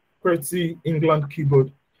normal QWERTY England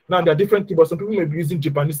keyboard. Now there are different keyboards. Some people may be using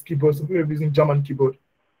Japanese keyboard, some people may be using German keyboard.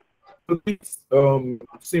 So these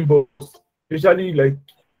symbols usually like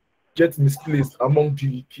get misplaced among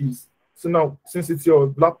the keys. So now, since it's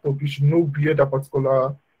your laptop, you should know where that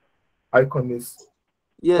particular icon is.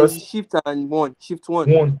 Yes, First- shift and 1. Shift 1.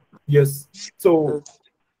 1, yes. So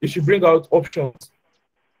it should bring out options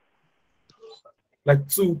like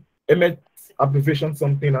 2, Emmet abbreviation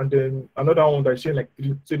something, and then another one that's showing like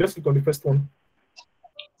 3. So just click on the first one.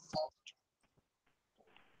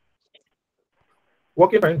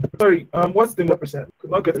 Working fine. Sorry, what's the percent?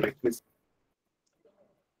 Could not get the right place.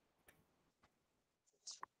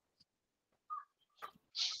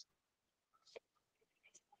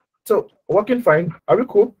 So working fine. Are we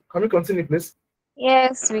cool? Can we continue, please?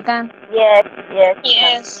 Yes, we can. Yes.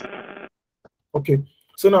 Yes. Okay.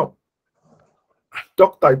 So now,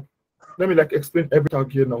 doc type. Let me like explain every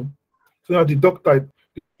tag here now. So now the doc type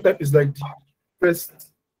is like the first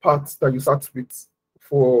part that you start with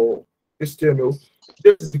for HTML.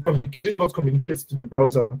 This is the communication not communicates to the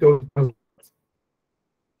browser until the browser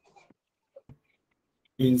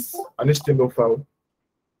is an HTML file.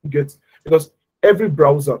 You get, because every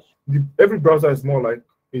browser is more like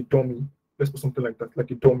a dummy. Let's put something like that,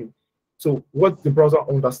 like a dummy. So what the browser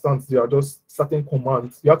understands, there are just certain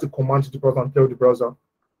commands. You have to command the browser and tell the browser,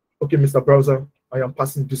 okay, Mr. Browser, I am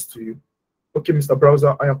passing this to you. Okay, Mr.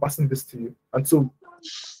 Browser, I am passing this to you. And so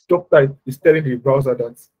doc type is telling the browser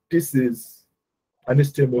that this is an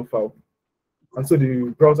HTML file. And so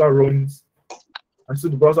the browser runs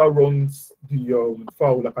the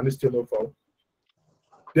file like an HTML file.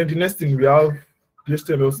 Then the next thing we have the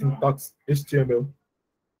HTML syntax, HTML.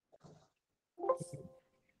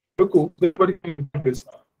 Cool. Everybody can do this.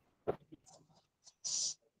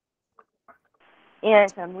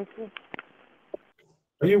 Yes, I'm with you.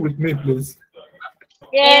 Are you with me, please?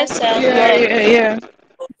 Yes, sir. Yeah.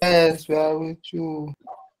 Yes, we are with you.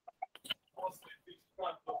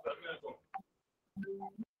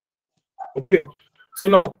 Okay. So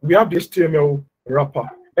now we have the HTML wrapper.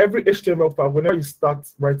 Every HTML file, whenever you start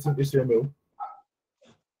writing HTML,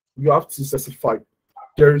 you have to specify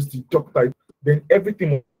there is the doc type then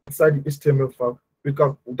everything inside the HTML file,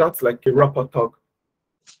 that's like a wrapper tag.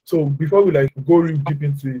 So before we like go really deep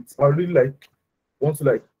into it, I really like want to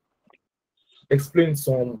like explain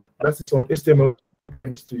some HTML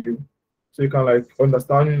things to you, so you can like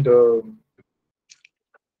understand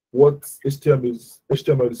what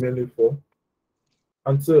HTML is mainly for.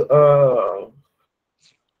 And so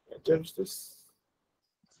there's this.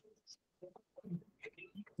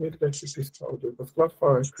 Where did I keep this file? The particular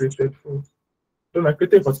file I created for. Then I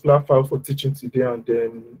created a particular file for teaching today, and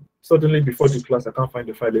then suddenly before the class, I can't find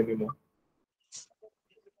the file anymore.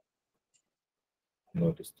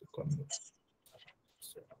 No, this to come.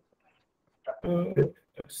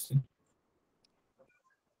 Let's see.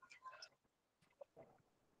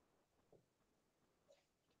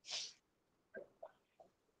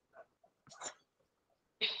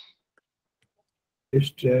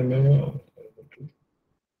 HTML.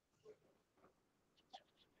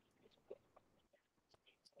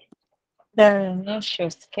 The initial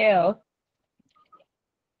scale.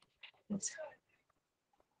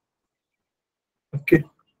 Okay,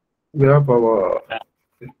 we have our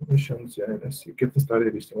definitions here. Let's see, getting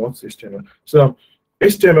started. What's HTML? So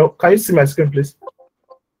HTML. Can you see my screen, please?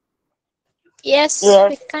 Yes, Yes.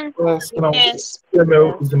 we can. So now, Yes.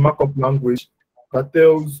 HTML is the markup language that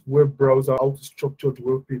tells web browser how to structure the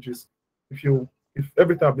web pages. If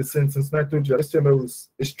everything I've been saying since I told you that HTML is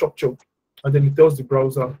a structure, and then it tells the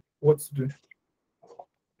browser what to do.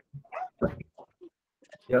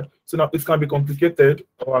 Yeah. So now it can be complicated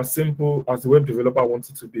or as simple as the web developer wants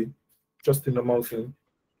it to be, just a normal thing.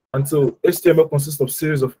 And so HTML consists of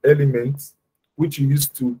series of elements which you use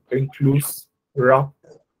to enclose, wrap,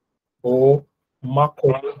 or mark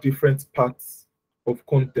up different parts of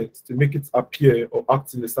content to make it appear or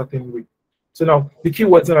act in a certain way. So now the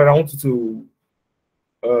keywords that I wanted to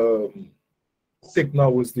take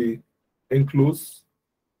now was the enclose,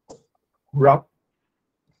 wrap,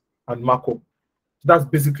 and markup. That's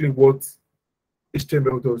basically what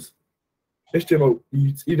HTML does. HTML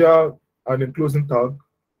is either an enclosing tag,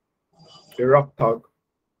 a wrap tag,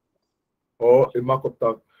 or a markup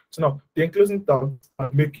tag. So now the enclosing tag can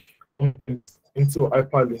make content into a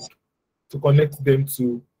hyperlink to connect them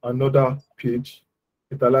to another page,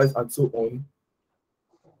 italize, and so on.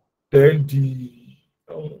 Then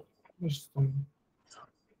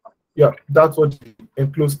that's what the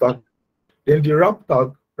enclosed tag. Then the wrap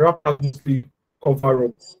tag mostly cover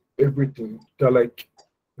up everything. They're like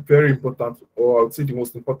very important, or I would say the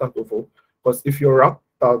most important of all. Because if a wrap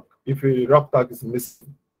tag is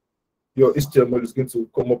missing, your HTML is going to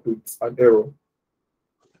come up with an error.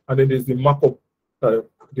 And then there's the markup,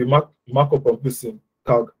 markup of missing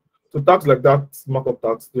tag. So tags like that, markup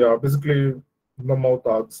tags, they are basically normal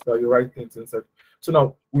tags that you write things inside. So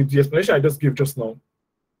now, with the explanation I just gave just now,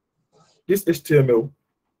 this HTML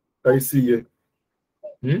that you see here,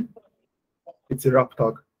 it's a wrap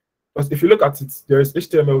tag. Because if you look at it, there is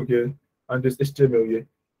HTML here and there's HTML here.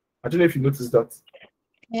 I don't know if you noticed that.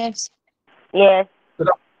 Yes. Yes. So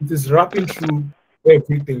that it is wrapping through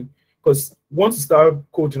everything. Because once you start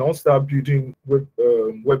coding, once you start building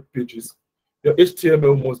web pages, your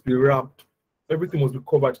HTML must be wrapped. Everything must be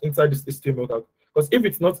covered inside this HTML tag. Because if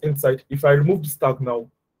it's not inside, if I remove this tag now,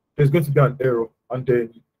 there's going to be an error, and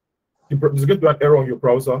then there's going to be an error on your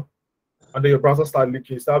browser, and then your browser starts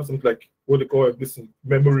leaking. It starts something like what they call this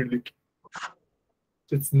memory leak.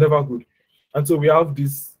 So it's never good. And so we have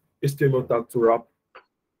this HTML tag to wrap.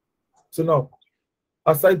 So now,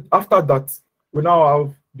 after that, we now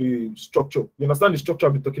have the structure. You understand the structure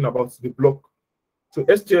I've been talking about, the block. So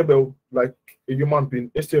HTML, like a human being,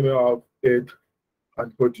 HTML have head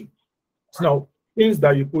and body. So now, things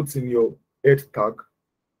that you put in your head tag,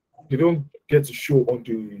 they don't get to show on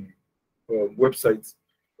the website.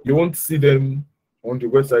 You won't see them on the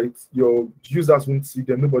website. Your users won't see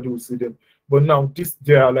them. Nobody will see them. But now,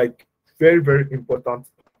 they are like very, very important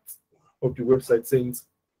of the website, saying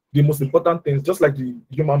the most important things, just like the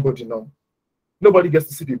human body now. Nobody gets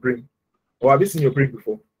to see the brain. Or have you seen your brain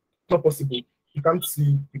before? It's not possible. You can't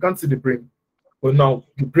see the brain. But now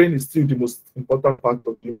the brain is still the most important part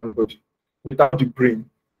of the human body. Without the brain,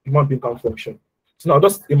 human being can't function. So now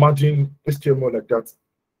just imagine HTML like that.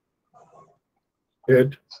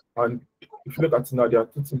 Head, and if you look at it now, there are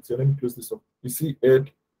two things here. Let me close this up. You see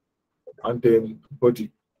head and then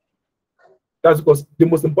body. That's because the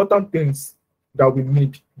most important things that we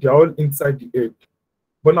need, they're all inside the head.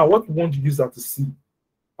 But now what we want the user to see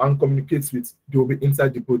and communicate with, they will be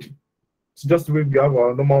inside the body. So just the way we have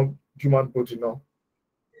our normal human body now.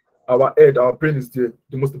 Our head, our brain is there,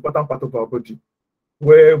 the most important part of our body,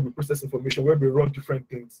 where we process information, where we run different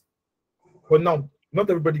things. But now not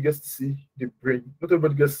everybody gets to see the brain. Not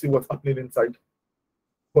everybody gets to see what's happening inside.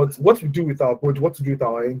 But what we do with our body, what we do with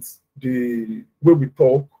our hands, the way we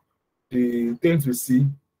talk, the things we see,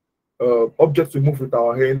 objects we move with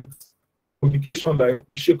our hands, communication, like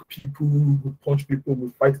we shake people, we punch people, we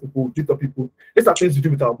fight people, we beat up people. These are things we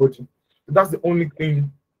do with our body. That's the only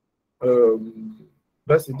thing.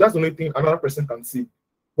 That's the only thing another person can see,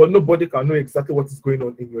 but nobody can know exactly what is going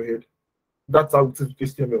on in your head. That's how it is with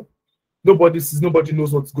HTML. Nobody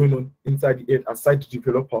knows what's going on inside the head aside the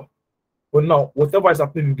developer. But now, whatever is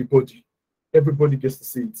happening in the body, everybody gets to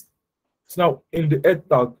see it. So now, in the head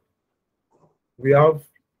tag, we have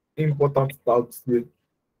important tags here.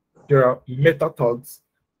 There are meta tags.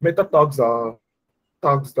 Meta tags are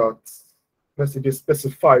tags that, let's say,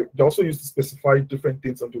 they're also used to specify different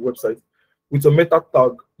things on the website. With a meta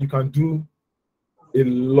tag, you can do a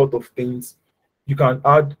lot of things. You can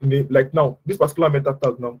add name, like now, this particular meta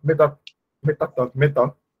tag now,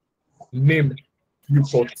 meta name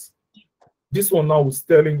reports. This one now tells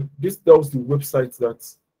the website that,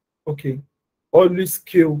 okay, always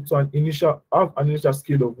scale to an initial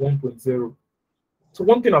scale of 1.0. So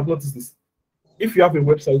one thing I've noticed is, if you have a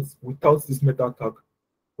website without this meta tag,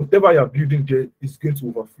 whatever you're building there is going to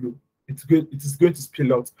overflow. It is going to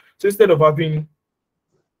spill out. So instead of having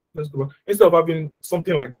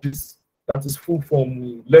something like this that is full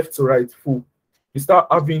from left to right, full, you start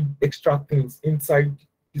having extra things inside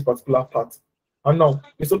this particular part. And now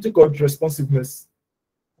there's something called responsiveness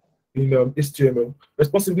in HTML.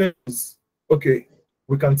 Responsiveness is, okay,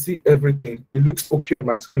 we can see everything. It looks okay on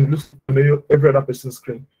my screen, it looks on every other person's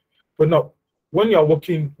screen. But now, when you're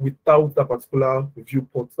working without that particular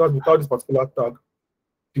viewport, that's without this particular tag,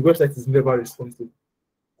 the website is never responsive.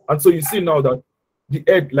 And so you see now that the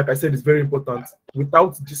head, like I said, is very important.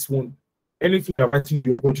 Without this one, anything you're writing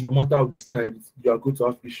in your body, no matter how times, you are going to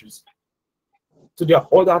have issues. So there are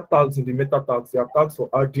other tags in the meta tags. There are tags for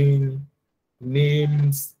adding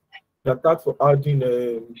names. There are tags for adding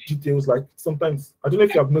details. Like sometimes, I don't know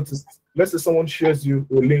if you have noticed, let's say someone shares you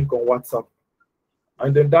a link on WhatsApp,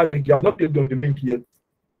 and then that link, you have not clicked on the link yet,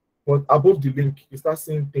 but above the link, you start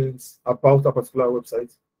seeing things about a particular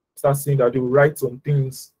website. You start seeing that they will write some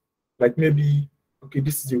things, like maybe, okay,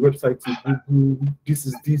 this is your website to Google, this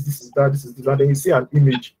is that, and then you see an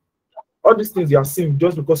image. All these things you are seeing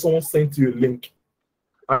just because someone sent you a link,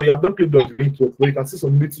 and you have not clicked on the link yet, but you can see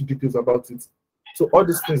some little details about it. So all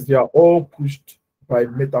these things, they are all pushed by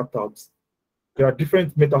meta tags. There are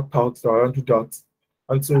different meta tags that are under that.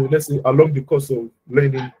 And so let's say along the course of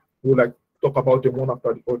learning, we'll like talk about them one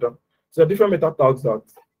after the other. So there are different meta tags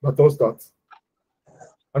that does that.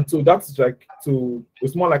 And so that's like,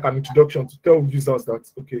 it's more like an introduction to tell users that,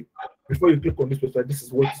 okay, before you click on this website, this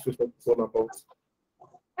is what this website is all about.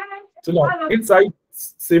 So now inside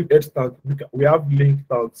same edge tag, we have link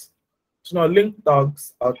tags. So now link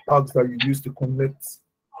tags are tags that you use to connect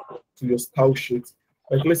to your style sheet.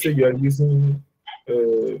 Like let's say you are using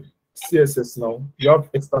CSS now, you have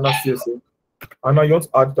external CSS, and now you want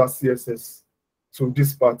to add that CSS to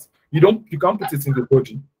this part. You can't put it in the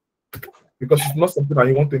body because it's not something that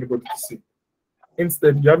you want anybody to see.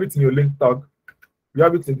 Instead, you have it in your link tag, you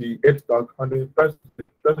have it in the edge tag, and then you press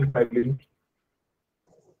my link.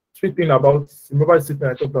 Speaking about, remember I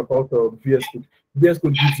talked about VS Code. VS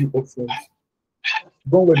Code gives you options.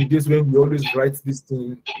 Gone were the days when we always write this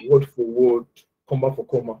thing word for word, comma for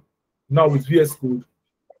comma. Now with VS Code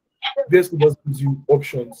just gives you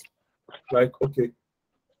options. Like, okay,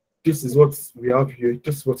 this is what we have here,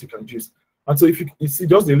 this is what you can use. And so if you see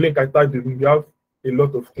just the link I typed in, we have a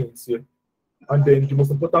lot of things here. And then the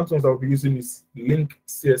most important ones I'll be using is link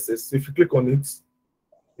CSS. So if you click on it,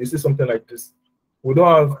 you see something like this. We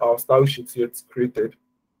don't have our style sheet yet created,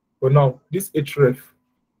 but now this href,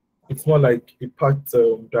 it's more like a part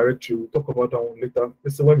directory. We'll talk about that one later.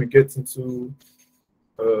 This is when we get into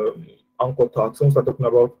anchor tags. When we start talking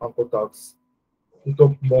about anchor tags,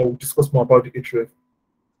 we'll discuss more about the href.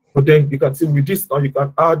 But then you can see with this now you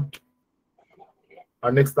can add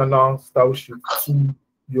an external style sheet to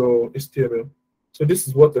your HTML. So this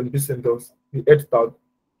is what this does, the head tag.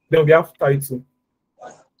 Then we have title.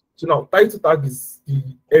 So now title tag is the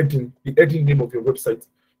heading name of your website.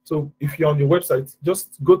 So if you're on your website,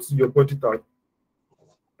 just go to your body tag,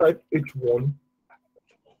 type H1,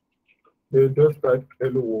 then just type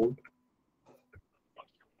hello world,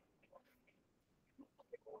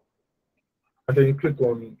 and then you click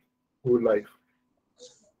on go live.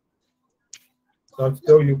 Now to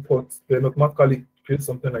tell you port, then automatically create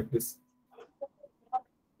something like this.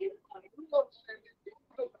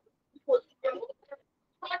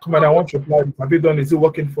 Come on, I want to apply. Have you done? Is it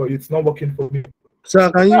working for you? It's not working for me.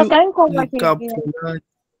 Sir, can So you can you come back recap again? for that?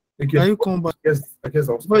 Okay. Can you come back? Yes, I guess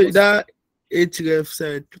I was. But that href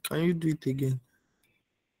said, can you do it again?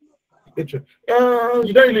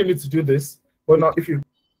 You don't really need to do this, but now if you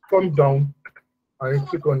come down and you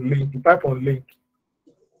click on link, you type on link.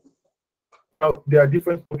 Now there are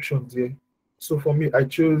different options here. So for me, I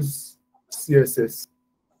chose CSS.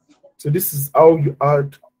 So this is how you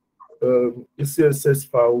add a CSS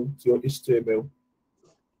file to your HTML.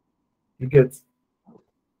 You get.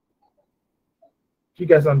 You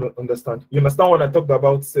guys understand? You understand when I talked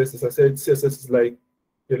about CSS? I said CSS is like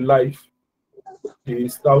the life, the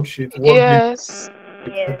style sheet, what Yes.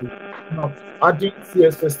 Yes. now, adding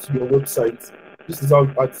CSS to your website, this is how you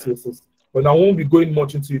add CSS. But I won't be going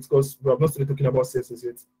much into it because we have not started talking about CSS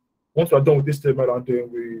yet. Once we're done with this HTML and then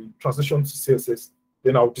we transition to CSS,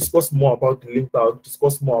 then I'll discuss more about the link tag,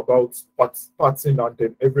 discuss more about pattern and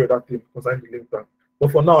then every other thing concerning the link tag.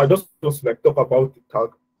 But for now, I just like talk about the tag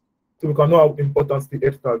so we can know how important the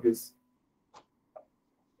head tag is.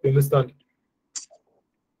 You understand?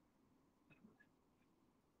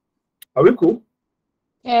 Are we cool?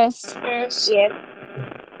 Yes. Yes. Yes.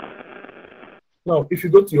 Now, if you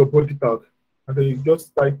go to your body tag and then you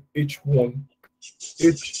just type H1,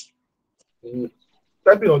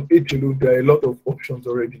 typing on H alone, there are a lot of options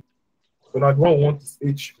already. But now the one we want is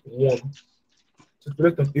H1. So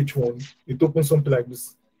select on H1, it opens something like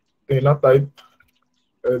this. Then you now type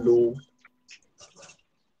hello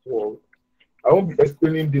world. I won't be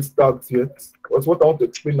explaining these tags yet, but what I want to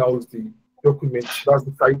explain now is the document. That's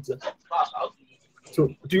the title.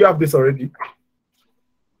 So do you have this already?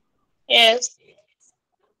 Yes.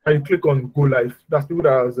 And you click on go live. That's people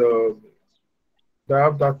that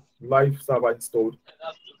have that live server installed.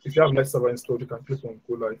 If you have live server installed, you can click on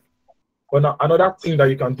go live. But now another thing that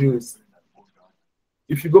you can do is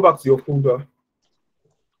if you go back to your folder,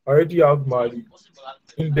 I already have my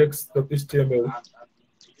index.html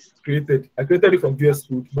created. I created it from VS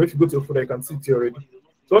Code, but if you go to your folder, you can see it here already.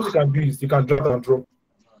 So what you can do is you can drag and drop.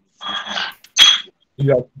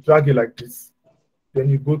 You drag it like this. Then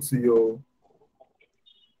you go to your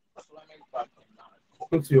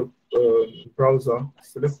browser,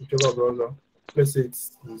 select whichever browser. Let's say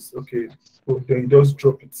it's okay. So then you just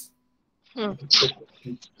drop it.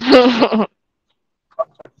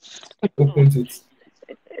 Opens it.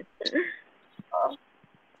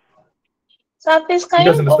 So please, You can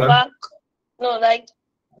guys you go understand? back? No, like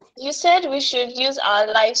you said, we should use our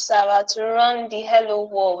live server to run the Hello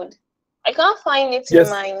World. I can't find it in Yes.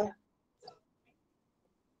 mine.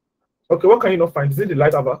 Okay, what can you not find? Is it the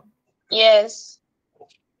live server? Yes.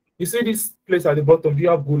 You see this place at the bottom? Do you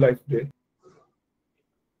have Go Live there?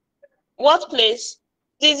 What place?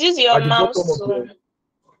 Please use your At the bottom mouse of to.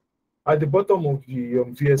 the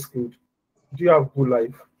VS Code, do you have Go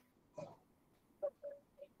Live?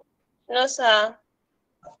 No, sir.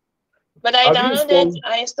 But I Have you downloaded. installed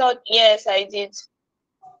I installed. Yes, I did.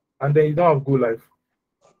 and then you don't have Go Live?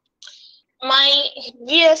 My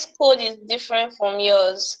VS Code is different from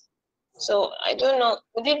yours, so I don't know.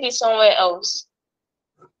 Would it be somewhere else?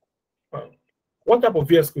 What type of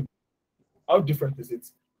VS Code? How different is it?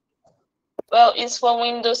 Well, it's for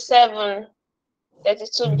Windows 7,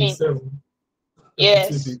 32-bit. Windows 7,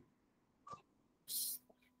 Yes. 32-bit.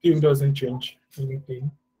 Still doesn't change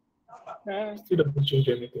anything. Still doesn't change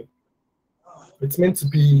anything. It's meant to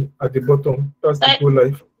be at the bottom. That's the Go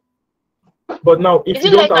Live. But now, if is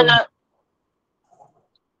you it don't like have,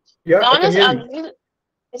 yeah, I can hear you.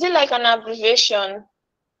 Is it like an abbreviation,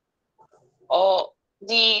 or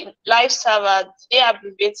the live server they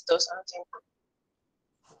abbreviate it or something?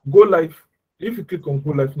 Go Live. If you click on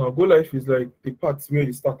Go Live now, Go Live is like the part where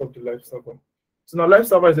you start up the live server. So now live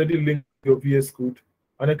server is already linked to your VS Code,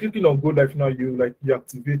 and then clicking on Go Live now, you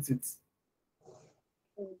activate it.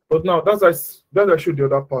 But now that's I showed the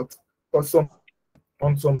other part. For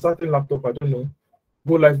on some certain laptop, I don't know,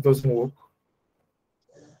 Go Live doesn't work.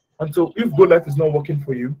 And so if Go Live is not working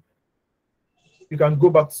for you, you can go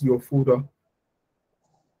back to your folder.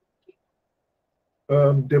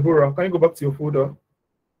 Deborah, can you go back to your folder?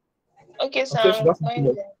 Okay, sir. She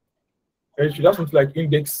does something like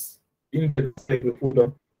index in the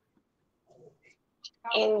folder.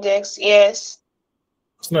 Index, yes.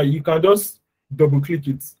 So now you can just double click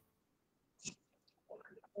it.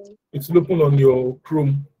 It's open on your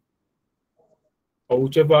Chrome or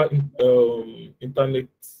whichever internet,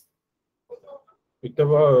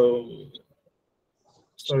 whichever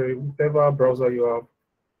browser you have.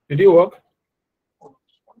 Did it work?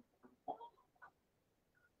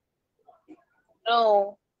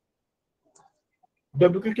 No.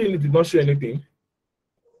 Double clicking it did not show anything.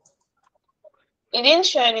 It didn't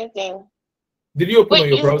show anything. Did you open Wait, on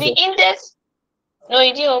your is browser? the index? No,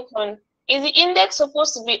 it didn't open. Is the index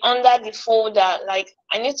supposed to be under the folder? Like,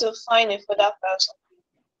 I need to find a folder first.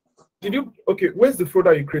 Did you? Okay, where's the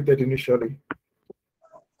folder you created initially?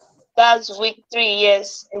 That's week 3.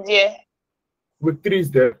 Yes, yeah. Week 3 is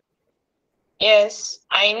there. Yes,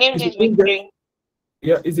 I named Is it the week index? 3.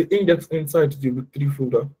 Yeah, is the index inside the week 3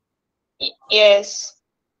 folder? Yes.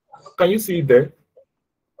 Can you see it there?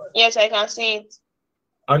 Yes, I can see it.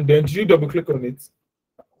 And then did you double click on it?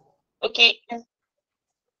 Okay.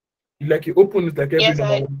 Like you open it like every Yes,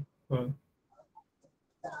 normal.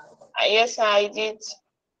 Yes, I did.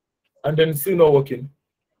 And then it's still not working.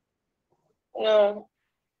 No.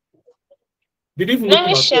 Did it even Let open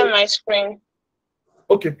me at share all? my screen.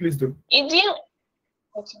 Okay, please do. It didn't.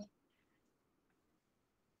 Okay.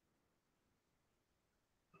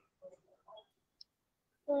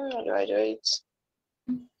 How do I do it?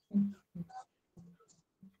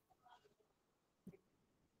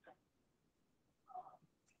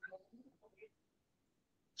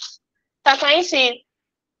 So can you see it?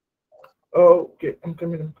 Oh, okay, I'm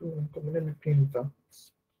coming. Let me pin it down.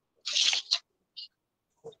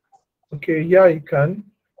 Okay, yeah, you can.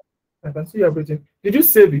 I can see everything. Did you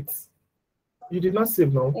save it? You did not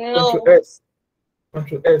save now. No. Control S.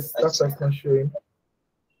 Control S. That's why it's not showing.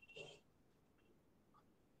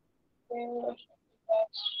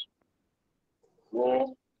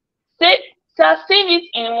 Save it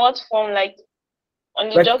in what form? Like on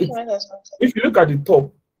the Like document or something? if you look at the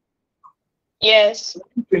top, Yes.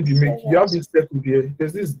 when you make, you have this circle here.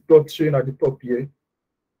 There's this dot showing at the top here.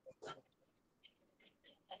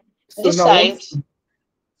 So This now side.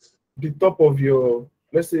 the top of your,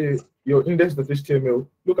 let's say your index.html,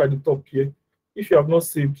 look at the top here. If you have not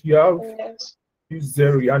saved, you have use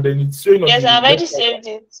 0 and then it's showing on Yes, the I've already left side saved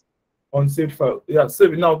it. on save file. Yeah,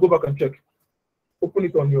 save it now. Go back and check. Open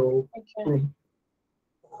it on your Chrome.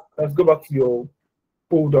 Let's go back to your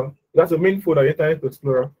folder. That's the main folder, Internet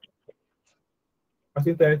Explorer. That's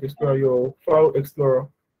Internet Explorer, your file explorer.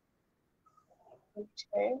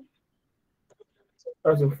 Okay.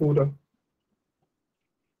 That's a folder.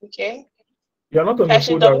 Okay. You're not on I your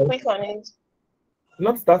should folder. double click on it.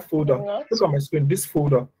 Not that folder. Not. Look at my screen. This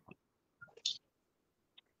folder.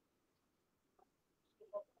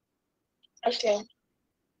 Okay.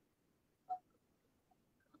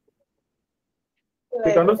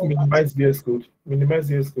 You cannot minimize VS Code. Minimize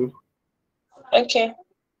VS Code. Okay.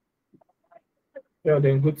 Yeah,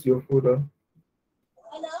 then go to your folder.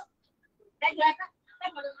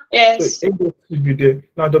 Yes. So index will be there.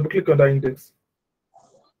 Now double click on that index.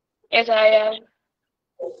 Yes, I am.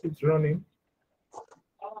 It's running.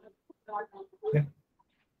 Yeah.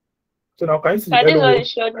 So now can you see the This is hello what world? it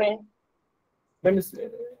showed me. Let me see.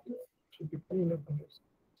 Should be coming up on this.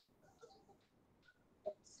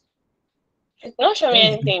 It's not showing me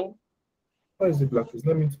anything. Why is it black? It's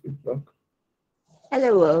not meant to be black.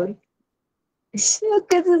 Hello world.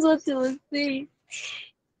 Look at this what you will see.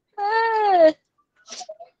 Ah.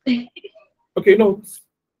 Okay, no.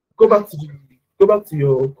 Go back to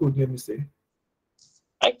your code, let me say.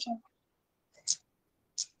 Okay.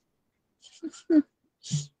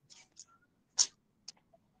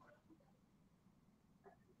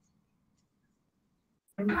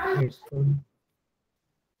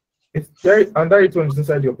 It's there, and that H1 is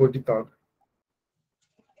inside your body tag.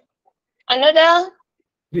 Another.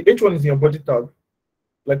 The H1 is in your body tag,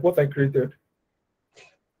 like what I created.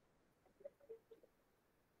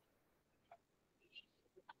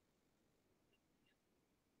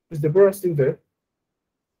 Is Deborah still there?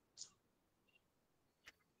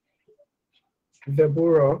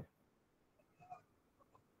 Deborah.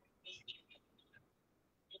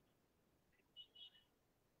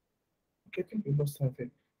 Okay, I think we lost something.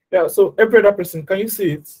 Yeah, so every other person, can you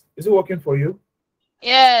see it? Is it working for you?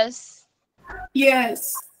 Yes.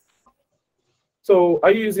 Yes. So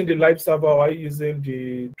are you using the live server or are you using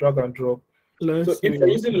the drag and drop? So if you're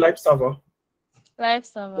using live server,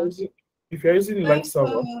 if you're using live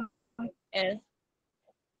server, yes.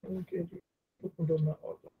 Okay.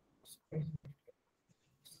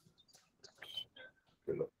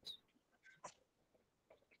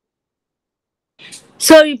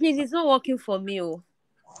 Sorry, please, it's not working for me.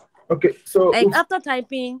 Okay, so like after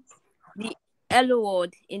typing the hello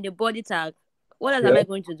world in the body tag, what else am I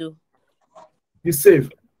going to do? You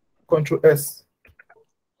save. Control S.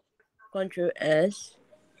 Control S.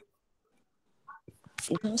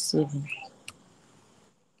 It's not saving.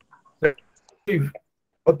 Save.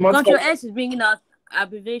 Control S is bringing out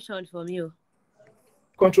abbreviations from you.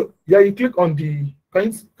 Control. Yeah, you click on the. Can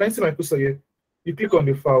you see my cursor here? You click on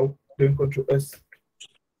the file, then Control S.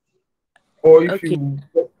 Or if you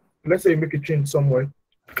let's say you make a change somewhere.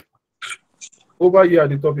 Over here at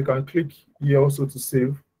the top, you can click here also to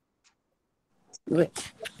save.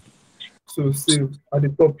 Wait. So save at the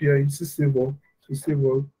top here, you see save all. So save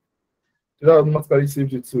all. So that automatically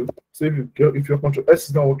saves it too. So if your Control S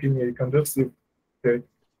is not working here, you can just save. Okay.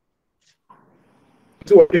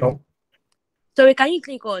 It's working now. Sorry, can you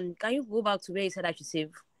go back to where you said I should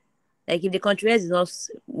save? Like if the control is not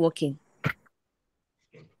working.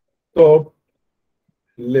 Top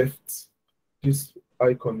left, this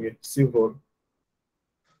icon here, save all.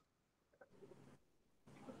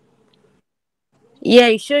 Yeah,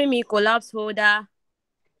 it's showing me collapse folder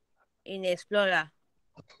in Explorer.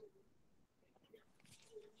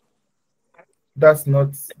 That's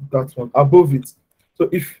not that one. Above it. So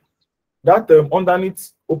if that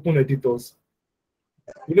underneath open editors,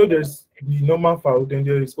 you know there's the normal file, then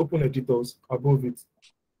there is open editors above it.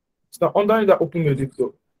 So underneath that open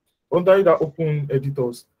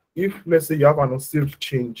editors, if let's say you have an unsaved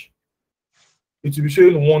change, it will be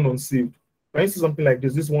showing one unsaved. Can you see something like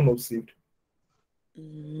this? This one unsaved.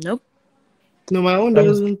 Nope. No, my own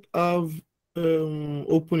doesn't have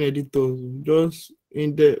open editors. Just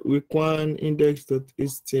in the week one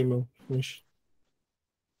index.html. Finish.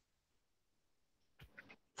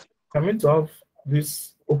 I meant to have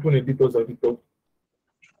this open editors at the top,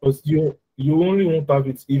 because you only won't have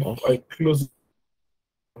it if I close it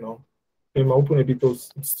now. In my open editors,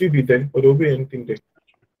 it still be there, but there will be anything there.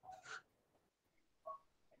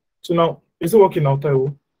 So now, is it working now,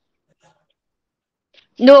 Taiwo?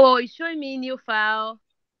 No, it's showing me new file,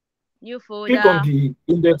 new folder. Click on the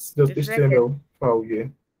index.html file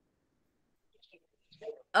here.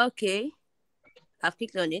 Okay, I've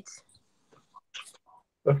clicked on it.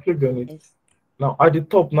 I've clicked on it. Yes. Now at the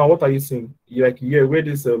top, now what are you seeing? Like here, where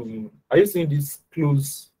this are you seeing this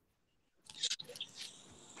close?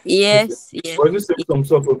 Yes, yes. Or is it some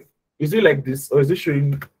sort of? Is it like this, or is it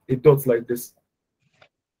showing a dot like this?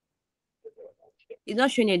 It's not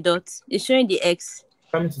showing a dot. It's showing the X.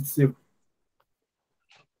 That means it's saved.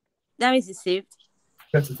 That means it's saved.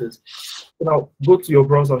 Yes, it is. So now go to your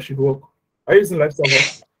browser. Should work. Are you using Live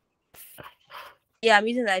Server? Yeah, I'm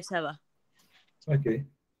using Live Server. Okay.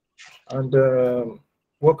 And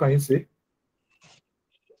what can you say?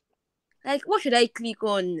 Like, what should I click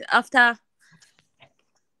on after?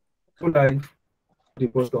 Go live. The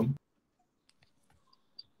bottom.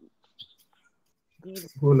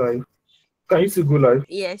 Go live. Can you see go live?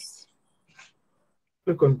 Yes.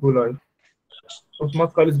 Click on go live.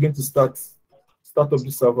 Automatically it's going to start up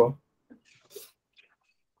the server.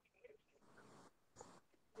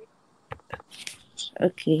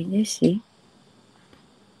 Okay, let's see.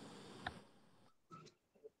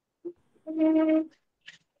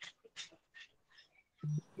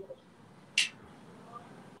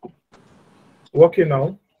 Working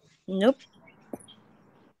now? Nope.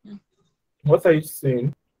 What are you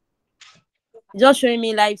seeing? It's just showing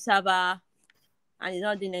me Live Server and it's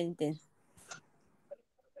not doing anything.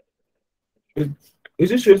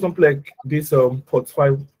 Is it showing something like this port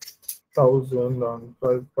 5,000 and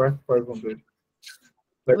 500?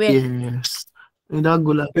 Like, yes. In that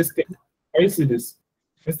go live. Can you see this?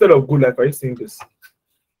 Instead of go live, are you seeing this?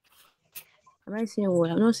 Am I seeing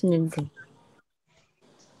what? I'm not seeing anything.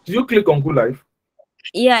 Did you click on go live?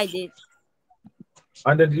 Yeah, I did.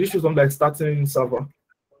 And then did you show something like starting server?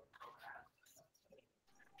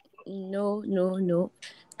 No.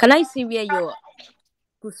 Can I see where your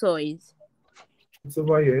cursor is? It's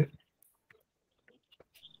over here.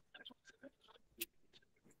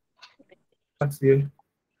 That's here.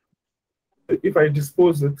 If I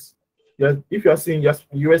dispose it, yeah, if you are seeing, yes,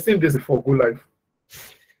 you were seeing this before go live.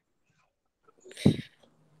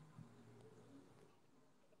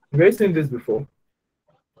 You were seeing this before.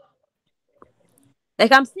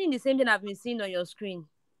 Like I'm seeing the same thing I've been seeing on your screen.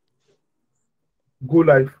 Go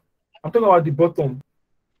live. I'm talking about the bottom.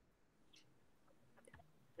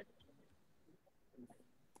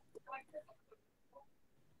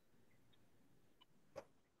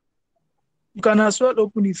 You can as well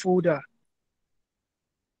open the folder.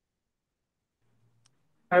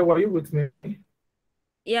 Hi, were you with me?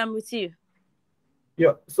 Yeah, I'm with you.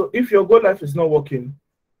 Yeah, so if your go live is not working,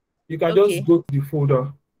 you can just go to the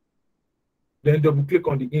folder, then double click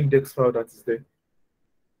on the index file that is there.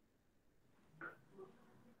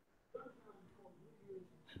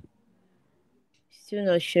 Still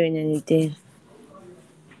not showing anything.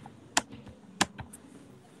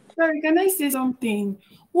 Sorry, can I say something?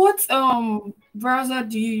 What browser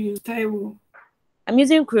do you use, Taiwo? I'm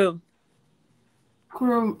using Chrome.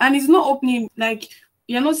 Chrome, and it's not opening. Like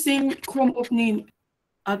you're not seeing Chrome opening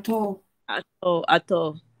at all. At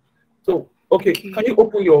all. So Okay, can you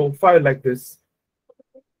open your file like this?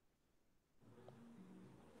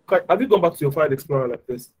 Have you gone back to your file explorer like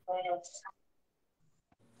this?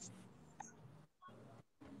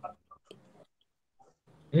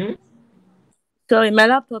 Hmm? Sorry, my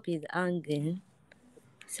laptop is hanging.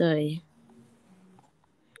 Sorry.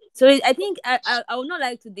 So I think I would not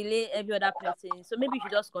like to delay every other person. So maybe you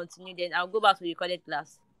should just continue. Then I'll go back to the recorded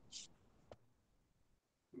class.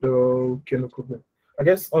 Okay, no problem. I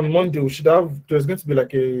guess on Monday we should have. There's going to be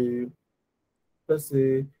like a, let's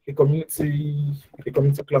say, a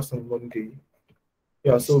community class on Monday.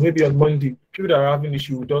 Yeah, so maybe on Monday, people that are having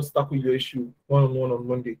issue, we'll just tackle your issue one-on-one on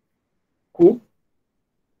Monday. Cool?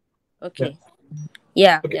 Okay.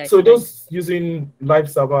 Yeah. Okay, Yeah, so it's fine. just using live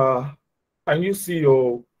server, can you see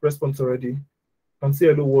your response already? Can see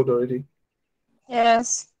hello world already?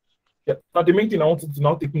 Yes. Yeah. Now the main thing I wanted to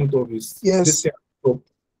now take note of is Yes. this thing. So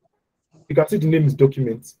you can see the name is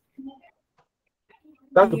document.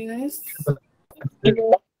 That's Yes.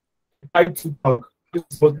 the title tag. This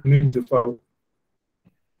is what the name of the file.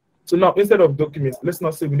 So now instead of documents, let's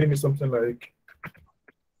now say we name it something like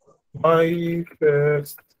my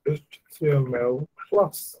first HTML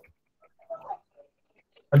class.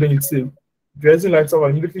 And then you save. If you're using live server,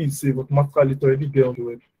 immediately you save automatically it's already there on the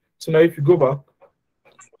web. So now if you go back,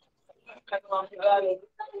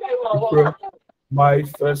 you press my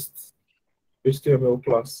first HTML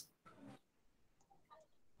class.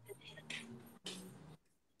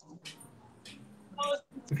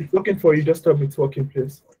 If it's working for you, just tell me it's working,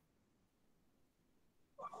 please.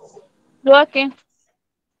 Working.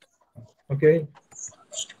 Okay.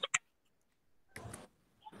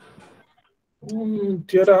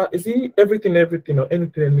 The other, is it everything or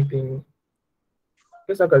anything?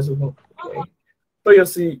 Yes, that guy's okay. So you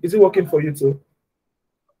see, is it working for you too?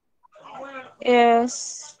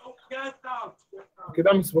 Yes. Okay,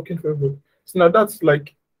 that means it's working for everybody. So now that's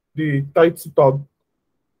like the title tab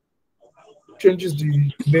changes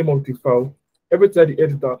the name of the file. Every time the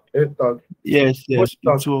edit tag. Yes, What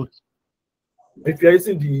it's tag? work. If you're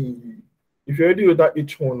using if you already know that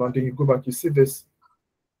H1 and then you go back, you see this,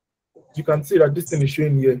 you can see that this thing is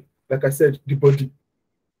showing here. Like I said, the body.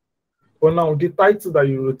 But now the title that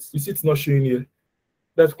you wrote, you see it's not showing here.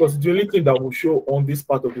 That's because the only thing that will show on this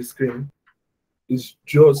part of the screen is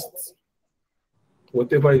just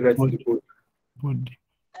whatever you write in the body.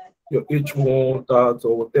 Your H1 tags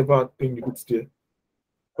or whatever thing you put there.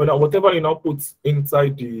 But now whatever you now put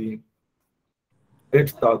inside the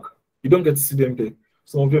edge tag, you don't get to see them there.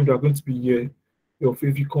 Some of them they are going to be here, your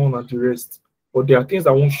favicon and the rest. But there are things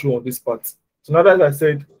that won't show on this part. So now that I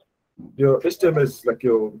said, your HTML is like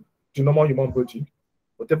the normal human body.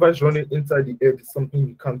 Whatever is running inside the head is something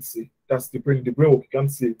you can't see. That's the brain. The brain work, you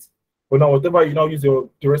can't see it. But now whatever you now use the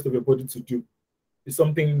rest of your body to do is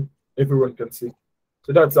something everyone can see.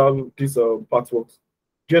 So that's how this part works.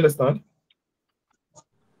 Do you understand?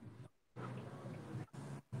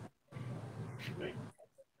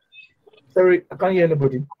 Sorry, I can't hear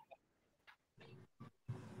anybody.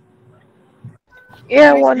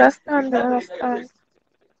 Yeah, we understand.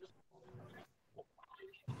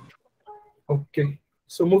 Okay,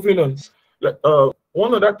 so moving on. Like,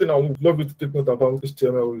 one other thing I would love you to take note about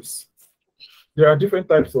HTML is there are different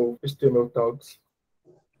types of HTML tags.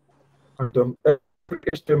 And every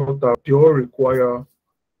HTML tag, they all require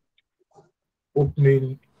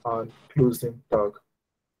opening and closing tag.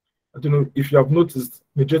 I don't know if you have noticed,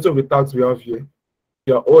 majority of the tags we have here,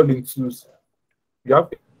 they are all in twos. We have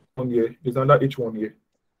H1 here, there's another H1 here.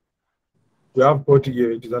 We have body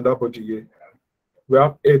here, there's another body here. We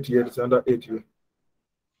have head here, there's another head here.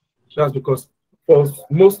 That's because for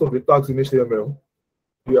most of the tags in HTML,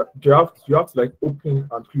 you have to like open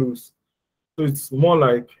and close. So it's more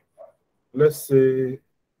like, let's say,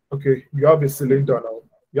 okay, you have a cylinder now.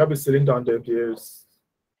 You have a cylinder and then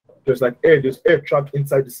there's like air, there's air trapped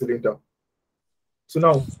inside the cylinder. So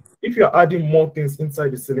now, if you're adding more things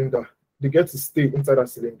inside the cylinder, they get to stay inside that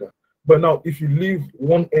cylinder. But now, if you leave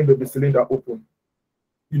one end of the cylinder open,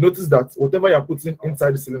 you notice that whatever you're putting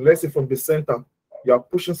inside the cylinder, let's say from the center, you're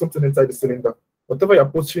pushing something inside the cylinder. Whatever you're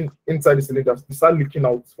pushing inside the cylinder, you start leaking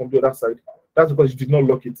out from the other side. That's because you did not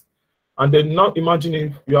lock it. And then now imagine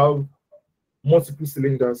if you have multiple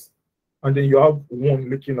cylinders and then you have one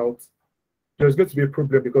leaking out. There's going to be a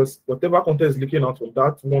problem because whatever content is leaking out from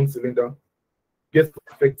that one cylinder gets to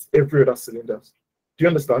affect every other cylinder. Do you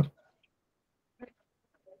understand?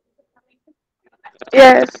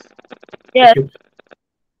 Yes. Yes. Okay.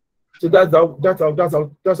 So that's how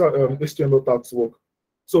HTML tags work.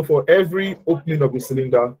 So for every opening of a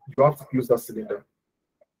cylinder, you have to close that cylinder.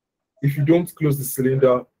 If you don't close the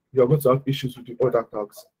cylinder, you are going to have issues with the other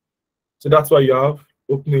tags. So that's why you have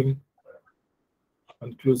opening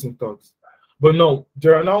and closing tags. But no,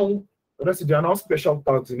 there are now special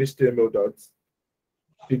tags in HTML that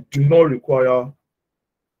they do not require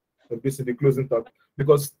basically the closing tag,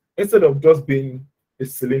 because instead of just being a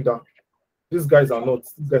cylinder, these guys are not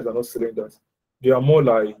cylinders. They are more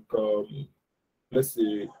like let's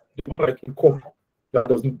say more like a cup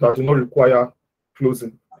that do not require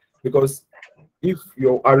closing, because if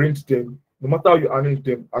you arrange them, no matter how you arrange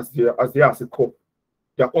them as they are as a cup,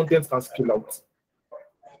 their contents can spill out.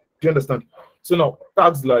 Do you understand? So now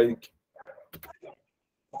tags like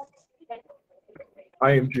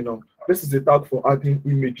img now. This is a tag for adding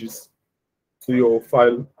images to your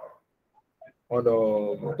file on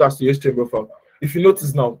that's the HTML file. If you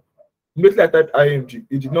notice now, immediately I typed img,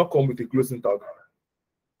 it did not come with a closing tag.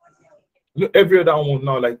 You know, every other one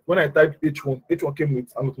now, like when I typed h1 came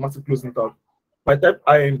with an automatic closing tag. If I type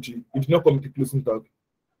img, it did not come with a closing tag.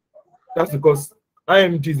 That's because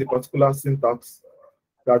img is a particular syntax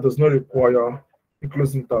that does not require a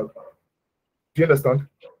closing tag. Do you understand?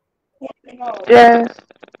 Yes.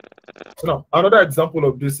 So now another example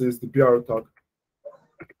of this is the BR tag.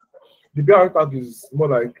 The BR tag is more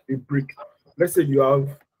like a brick. Let's say you have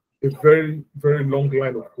a very, very long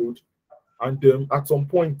line of code, and at some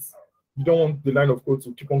point you don't want the line of code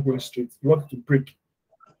to keep on going straight. You want it to break.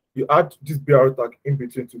 You add this BR tag in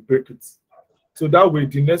between to break it. So that way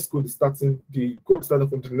the next code is starting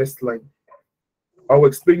from the next line. I will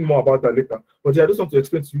explain more about that later. But I just want to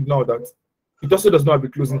explain to you now that it also does not have a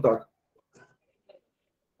closing tag,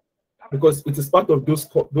 because it is part of those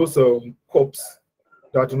cups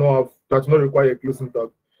that do not require a closing tag.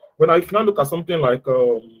 When I now look at something like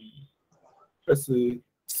let's say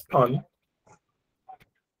span,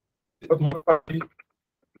 automatically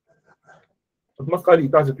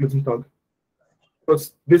it has a closing tag,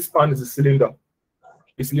 because this span is a cylinder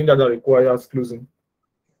that requires closing.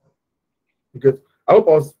 Okay. I hope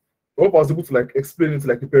I was able to like explain it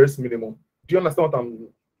like the barest minimum. Do you understand what I'm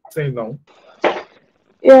saying now?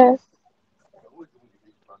 Yes.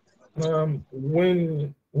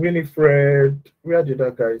 Winifred, where did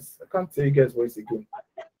that guys? I can't say you guys' voice again.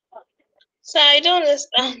 So I don't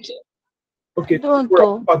understand. Okay, Don't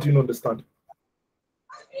what do you not understand?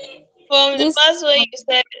 From the This past where you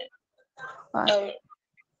said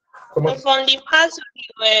Come on. from the past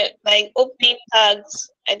where you were like opening tags,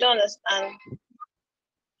 I don't understand.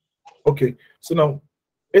 Okay, so now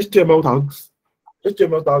HTML tags,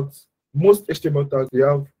 most HTML tags, they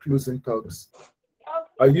have closing tags.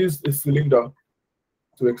 I used a cylinder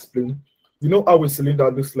to explain. You know how a cylinder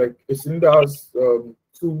looks like? A cylinder has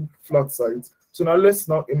two flat sides. So now let's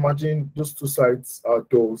now imagine those two sides are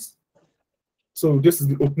doors. So this is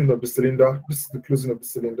the opening of the cylinder, this is the closing of the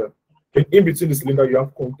cylinder. And in between the cylinder, you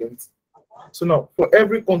have content. So now for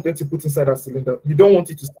every content you put inside that cylinder, you don't want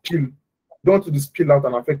it to spill. You don't want it to spill out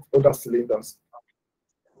and affect other cylinders.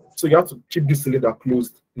 So you have to keep this cylinder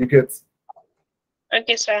closed. You get?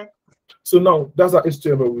 Okay, sir. So now that's how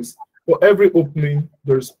HTML is. For every opening,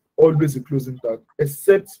 there's always a closing tag,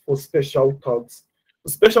 except for special tags.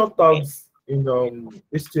 The special tags in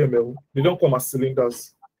HTML, they don't come as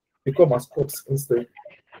cylinders, they come as cups instead.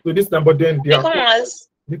 So this time, but then they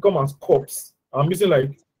come as cups. I'm using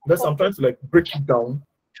like that's I'm trying to like break it down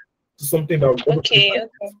to something that okay.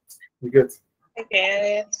 You get?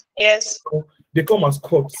 Okay, yes. So they come as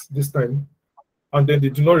cups this time, and then they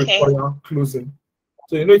do not require closing.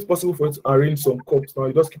 So you know it's possible for you to arrange some cups. Now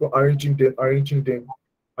you just keep on arranging them,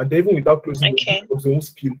 and even without closing, they won't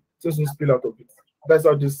spill. Just won't spill out of it. That's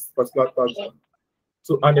how this particular tag is.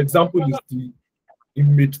 So an example is the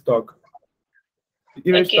image tag. The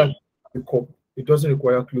image tag is a cup. It doesn't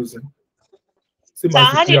require closing. So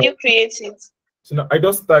how did you create it? So now I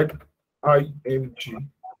just type img,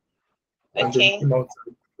 and then came out,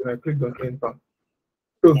 and I clicked on enter.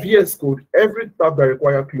 So VS Code, every tab that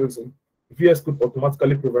requires closing, VS Code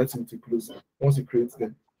automatically provides you with a closing once you create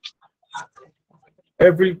them.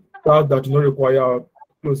 Every tag that does not require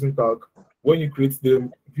closing tag, when you create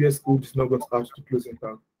them, VS Code is not going to add to closing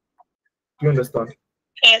tag. Do you understand?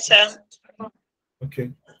 Yes, sir.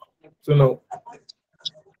 Okay. So now,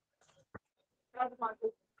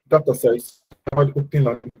 data size, opening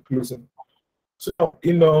and closing. So now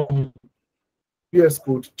in VS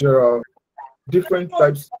Code, there are different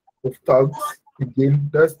types of tags. Again,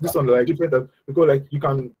 that's this one like different types, because like you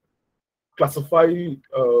can classify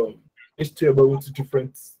HTML into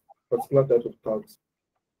different particular types of tags.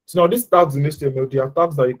 So now these tags in HTML, they are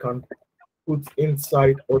tags that you can put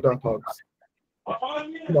inside other tags.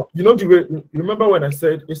 Now, you know the way. Remember when I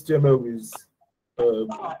said HTML is a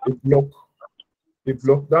block? A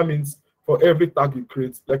block. That means for every tag you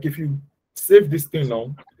create, like if you save this thing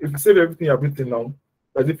now, if you save everything you have written now,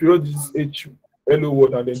 as if you wrote this H hello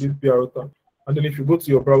world and then this PR router, and then if you go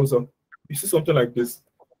to your browser, you see something like this.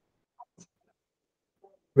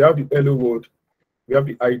 We have the hello world, we have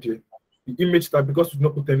the idea, the image tag, because we've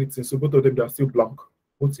not put anything, so both of them they are still blank.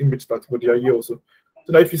 Both image tags, but they are here also.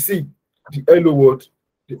 So now if you see the hello world,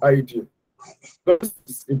 the idea, this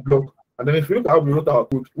is a block. And then if you look at how we wrote our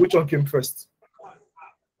code, which one came first?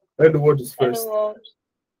 Hello world is first,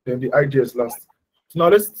 then the idea is last. So now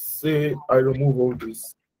let's say I remove all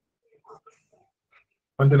this,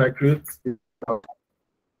 and then I create a tab.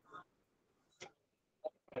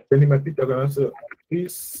 Then in my picture, I can answer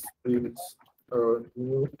this is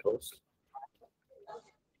new task.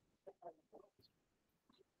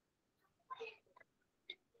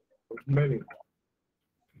 Many.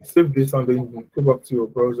 Save this and then go back to your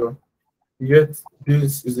browser. Yet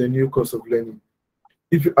this is a new course of learning.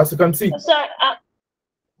 If you, as you can see.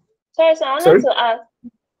 Sorry, so I wanted to ask.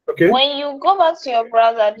 Okay. When you go back to your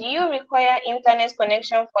browser, do you require internet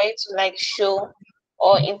connection for it to like show,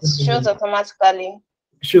 or it shows automatically?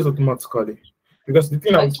 It shows automatically, because the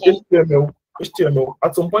thing is HTML.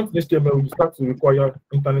 At some point in HTML, you start to require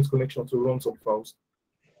internet connection to run some files.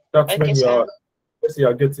 That's when you are, let's say, you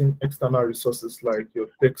are getting external resources like your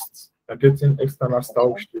text, you're getting external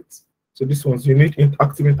style sheets. So these ones you need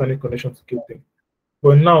active internet connection to get them.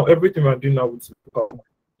 But now everything we're doing now with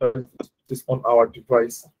is on our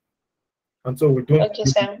device, and so we don't.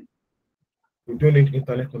 We don't need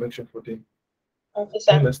internet connection for them. Okay,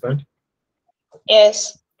 sir. You understand?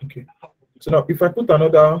 Yes. Okay. So now, if I put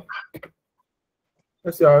another,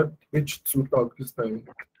 let's say I add H2 tag this time.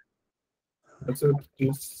 Let's say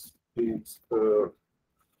this is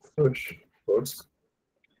search box.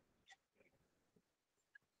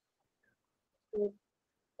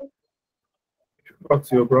 Back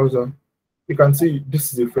to your browser, you can see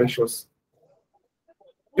this is a fresh source.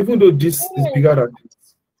 Even though this is bigger than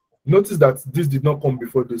this, notice that this did not come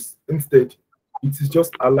before this. Instead, it is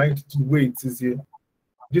just aligned to the way it is here.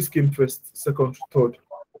 This came first, second, third.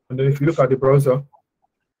 And then if you look at the browser,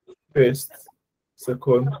 first,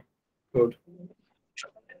 second, third.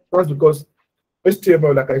 That's because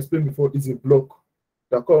HTML, like I explained before, is a block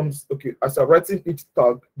that comes, okay, as I'm writing each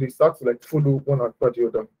tag, they start to like follow one after the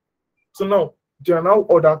other. So now, there are now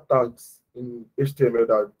other tags in HTML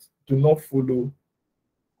that do not follow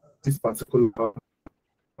this particular,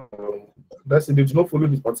 let's say they do not follow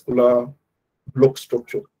this particular block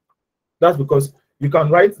structure. That's because you can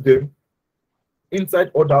write them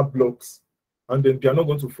inside other blocks, and then they are not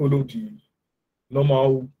going to follow the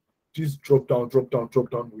normal this drop down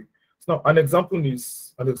way. So now an example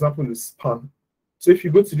is span. So if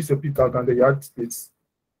you go to this AP tag and then you add space,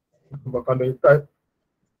 and then you type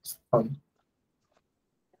span.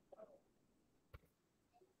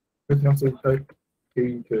 Let me also type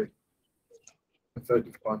K inside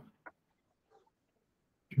the span.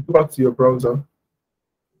 If you go back to your browser,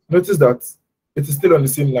 notice that it is still on the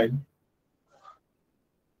same line.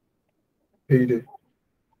 Payday.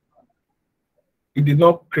 It did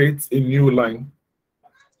not create a new line.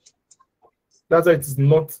 That's why it is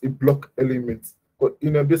not a block element. But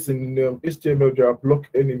in HTML, there are block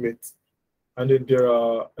elements, and then there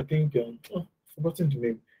are, I think, forgotten the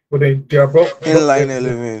name. But then there are inline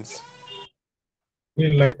elements.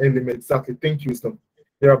 Inline elements, exactly. Thank you, Wisdom.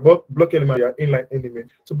 There are block elements, there are inline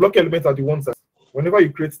elements. So block elements are the ones that, whenever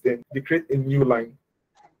you create them, they create a new line.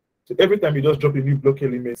 So every time you just drop a new block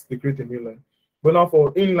element, they create a new line. But now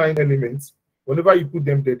for inline elements, whenever you put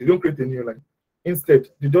them there, they don't create a new line. Instead,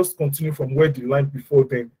 they just continue from where the line before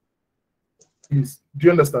them is. Do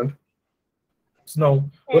you understand? So now,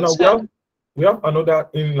 we have another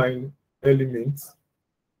inline element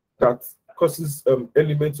that causes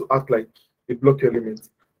element to act like a block element.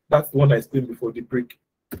 That's the one I explained before, the break.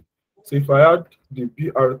 So if I add the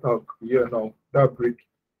BR tag here now, that break,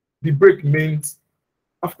 the break means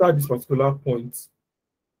after this particular point,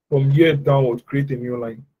 from here downward, create a new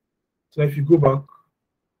line. So if you go back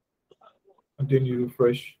and then you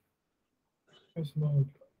refresh,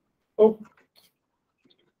 oh,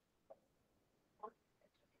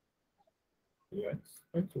 yeah, it's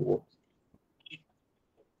going to work.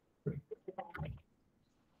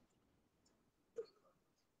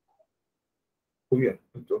 Oh yeah,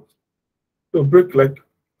 it does. So break, like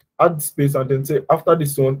add space and then say after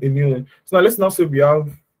this one a new one. So now let's now say we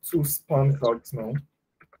have two span tags now.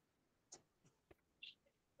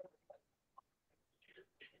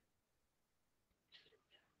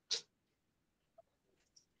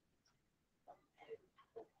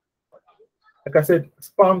 Like I said,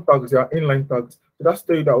 span tags, they are inline tags. So that's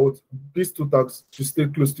tell you that these two tags should stay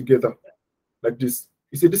close together, like this.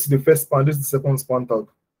 You see, this is the first span, this is the second span tag.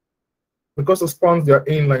 Because of spans, they are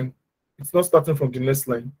inline. It's not starting from the next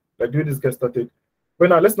line, like the way this guy started. But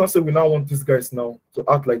now, let's not say we now want these guys now to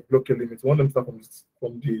act like block elements. We want them to start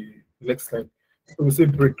from the next line. So we say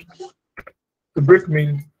break. The break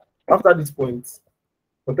means after this point,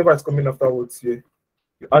 whatever is coming afterwards here,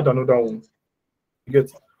 you add another one. You get.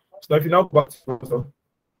 So now if you now go back to the browser,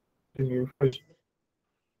 then you refresh.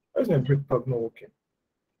 Why is my break tag not working?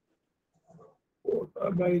 What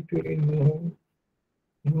am I doing?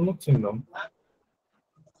 No, nothing now.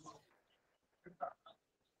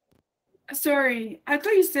 Sorry, I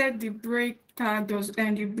thought you said the break tag does,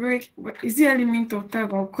 and the break is the element of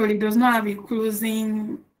tag or call. It does not have a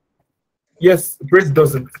closing. Yes, break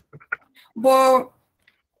doesn't. But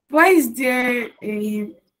why is there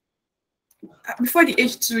a before the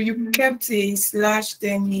H2 you kept a slash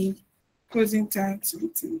then a closing tag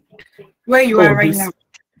something where you are right now?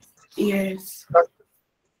 Yes.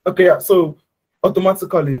 Okay, yeah, so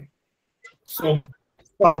automatically, so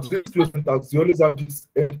these closing tags, you always have this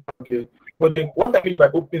end tag here. But then what I mean by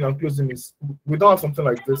opening and closing is we don't have something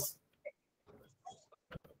like this.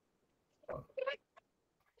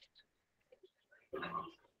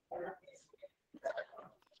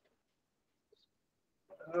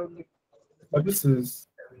 But this is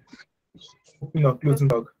opening and closing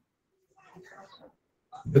tag.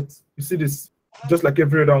 You see this, just like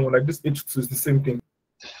every other one, like this H2 is the same thing.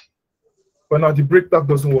 But now the break tag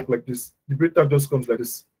doesn't work like this. The break tag just comes like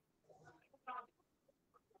this.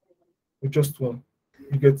 With just one.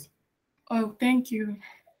 You get? Oh, thank you.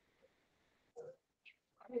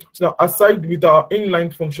 So now, aside with our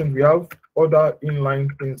inline function, we have other inline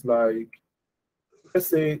things like, let's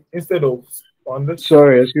say, instead of one,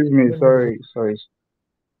 sorry, excuse me. Sorry.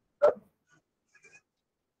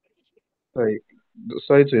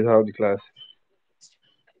 Sorry to interrupt the class.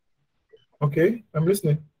 Okay, I'm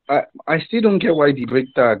listening. I still don't get why the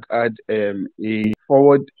break tag had a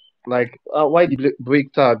forward, like why the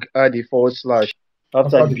break tag had a forward slash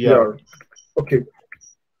after the BR. Okay.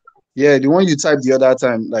 Yeah, the one you type the other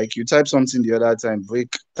time, like you type something the other time,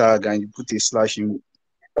 break tag, and you put a slash in.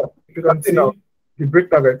 You can see now the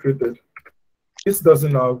break tag I created. This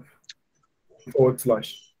doesn't have forward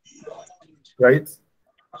slash, right?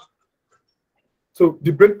 So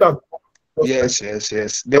the break tag. Yes.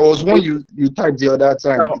 There was one you typed the other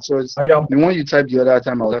time. It was the one you typed the other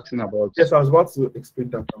time I was asking about. Yes, I was about to explain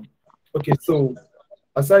that now. Okay, so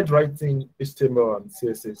aside writing HTML and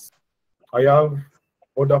CSS, I have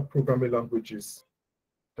other programming languages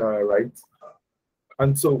that I write.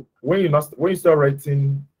 And so when you start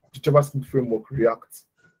writing the JavaScript framework, React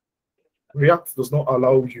does not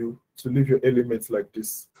allow you to leave your elements like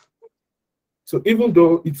this. So even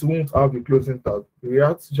though it won't have a closing tag,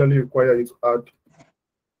 React usually requires you to add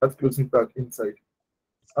that closing tag inside.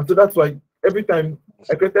 And so that's why every time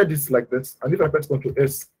I created this like this, and if I press Ctrl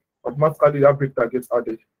S, automatically that break tag gets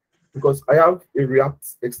added because I have a React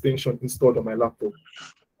extension installed on my laptop.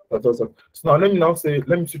 That does that. So now let me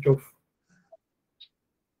switch off.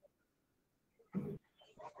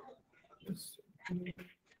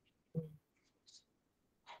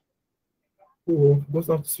 Oh, I just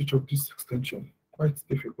have to switch off this extension. Quite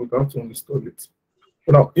difficult. I have to uninstall it.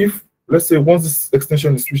 But now, if let's say once this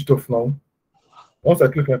extension is switched off now, once I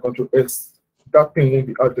click my Ctrl S, that thing won't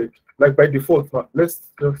be added. Like by default, now let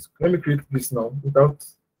me create this now without.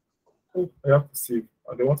 Oh, I have to save,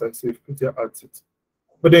 and then once I save, it here adds it.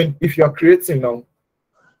 But then if you are creating now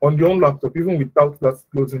on your own laptop, even without that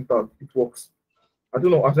closing tag, it works. I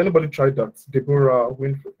don't know. Has anybody tried that? Deborah,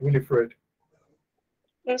 Winifred.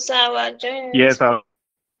 Yes, I've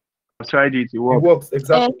tried it. It works. It works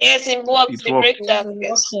exactly. Yes, it works. It The works. break tag.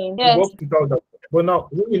 Yes. It works without that. But now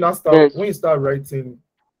when you start writing,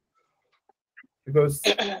 because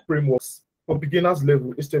frameworks for beginners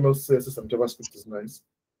level, HTML, CSS, and JavaScript is nice.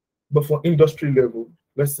 But for industry level,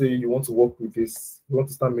 let's say you want to work with this, you want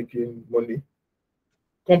to start making money,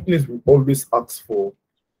 companies will always ask for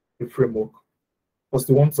a framework because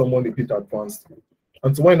they want someone a bit advanced.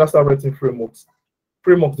 And so when you start writing frameworks,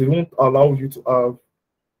 they won't allow you to have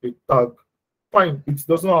a tag. Fine, it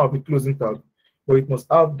does not have a closing tag, but it must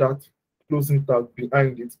have that closing tag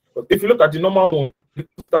behind it. But if you look at the normal one, the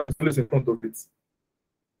tag is placed in front of it.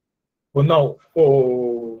 But now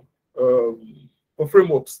for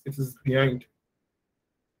frameworks, it is behind.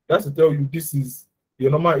 That's to tell you this is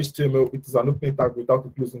your normal HTML, it is an opening tag without a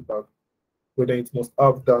closing tag. But then it must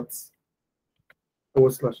have that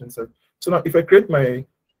forward slash inside. So now if I create my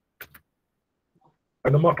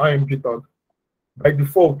normal IMG tag, by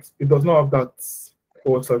default, it does not have that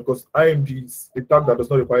forward slash because IMG is a tag that does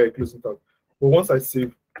not require a closing tag. But once I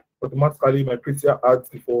save, automatically my prettier adds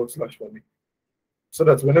the forward slash for me. So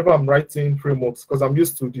that whenever I'm writing frameworks, because I'm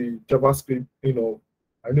used to the JavaScript, I know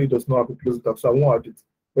it does not have a close tab, so I won't add it.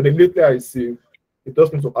 But immediately I save, it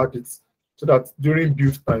tells me to add it so that during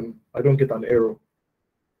build time, I don't get an error.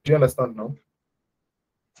 Do you understand now?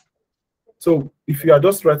 So if you are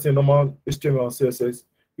just writing normal HTML and CSS,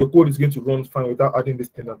 your code is going to run fine without adding this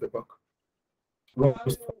thing at the back.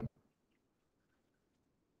 Runs fine.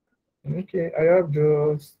 Okay, I have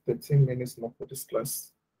just 13 minutes more for this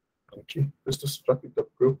class. Okay, let's just wrap it up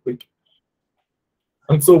real quick.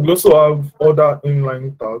 And so we also have other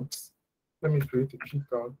inline tags. Let me create a key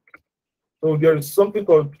tag. So there is something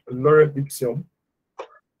called lorem ipsum.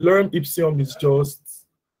 Lorem ipsum is just,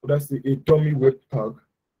 that's a dummy web tag.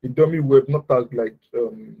 A dummy web, not tag like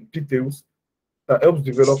details, that helps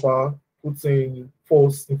developer put in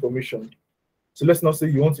false information. So let's now say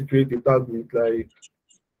you want to create a tag with like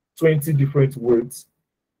 20 different words,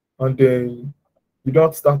 and then you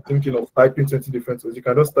don't start thinking of typing 20 different words. You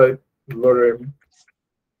can just type lorem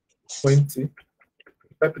 20,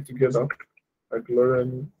 type it together like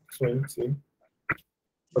lorem 20.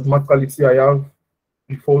 Automatically, see I have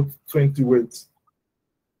default 20 words.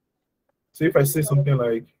 So if I say something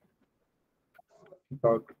like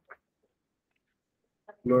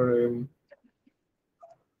lorem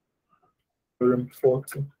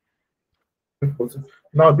 40.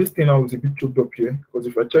 Now this thing now is a bit choked up here, because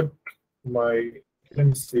if I check my, let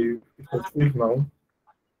me save, if I save now,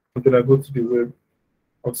 and then I go to the web,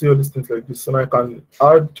 I'll see all these things like this. So now I can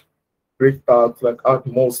add break tags, like add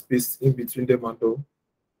more space in between them and all.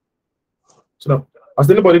 So now, has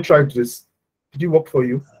anybody tried this? Did it work for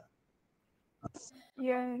you?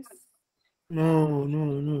 Yes.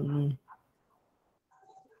 No.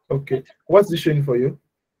 Okay. What's this showing for you?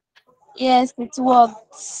 Yes, it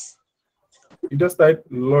works. You just type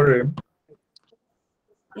lorem,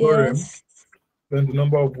 Yes. then the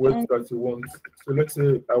number of words that you want. So let's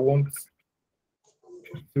say I want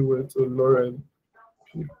 50 words, so lorem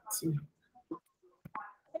 50.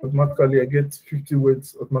 Automatically, I get 50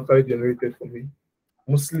 words automatically generated for me.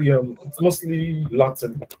 Mostly, it's mostly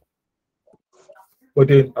Latin. But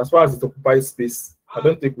then, as far as it occupies space, I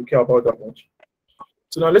don't think we care about that much.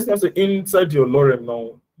 So now let's now say inside your lorem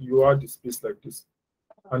now, you add the space like this,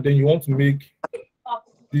 and then you want to make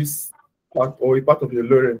this part or a part of your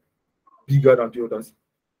lorem bigger than the others.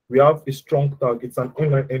 We have a strong tag. It's an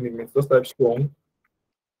inline element. Just type strong.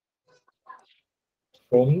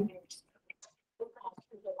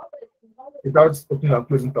 Without opening and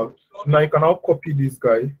closing tag. Now you can now copy this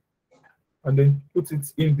guy and then put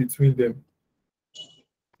it in between them.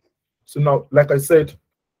 So now, like I said,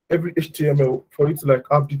 every HTML, for you to like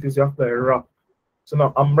have details, you have to wrap. So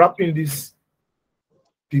now I'm wrapping this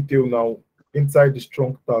detail now inside the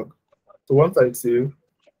strong tag. So once I save,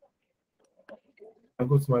 I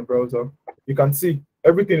go to my browser, you can see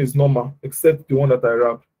everything is normal except the one that I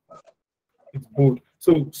wrap. It's bold.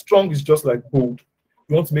 So strong is just like bold.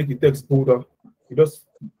 You want to make the text bolder, you just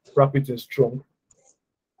wrap it in strong.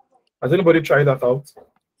 Has anybody tried that out?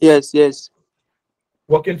 Yes.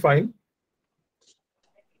 Working fine?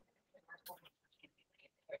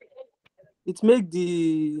 It make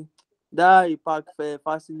that pack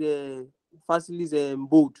facilities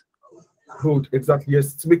bold. Bold, exactly.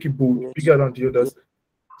 Yes, to make it bold, yes. Bigger than the others.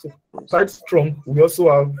 Yes. So besides strong, we also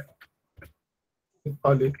have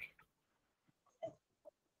italic.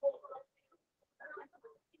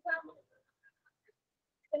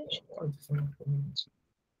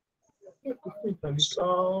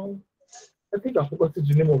 I think I forgot the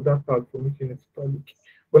name of that tag for making it italic.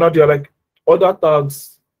 But now there are like other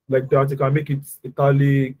tags like that. You can make it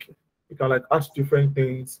italic. You can like add different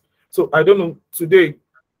things. So I don't know. Today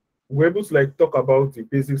we're able to like talk about the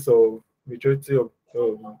basics of majority of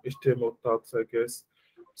HTML tags, I guess.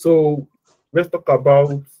 So let's talk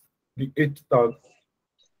about the H tag.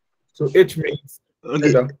 So H means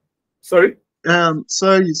okay. Sorry.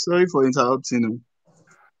 Sorry for interrupting.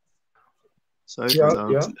 Sorry for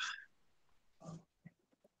interrupting. Yeah.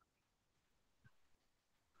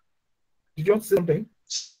 Did you want to say something?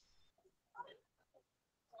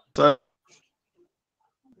 Sorry.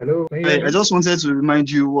 Hello. I just wanted to remind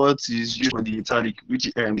you what is used for the italic, which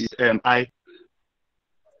is I.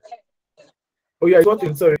 Oh yeah, it's what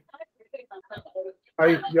in sorry.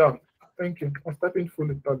 Yeah. Thank you. I'm typing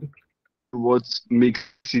full italic. What makes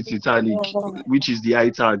it italic, which is the I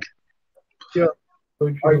tag. Yeah. So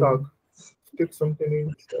if you tag, stick something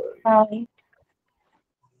in.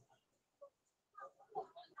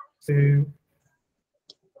 Save.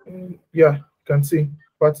 Yeah, you can see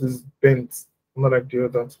part is bent, not like the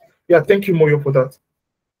others. Yeah, thank you, Moyo, for that.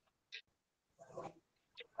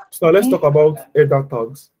 So now let's talk about header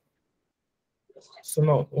tags. So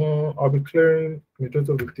now I'll be clearing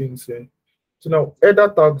majority of the things here. So now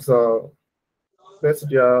header tags are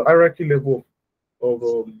their hierarchy level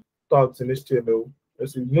of tags in HTML.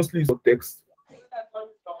 Let's see, mostly for text.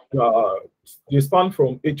 They span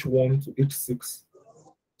from H1 to H6.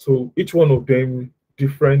 So each one of them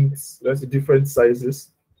different, let's say different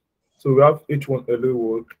sizes. So we have H1 hello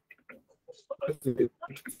world,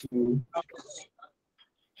 H2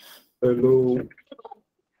 hello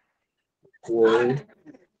world,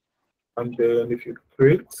 and then if you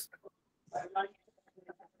create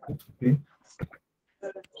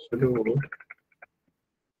hello world,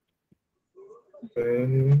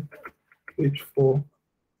 then H4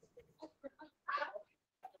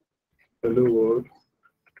 hello world,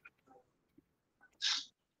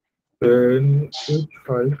 then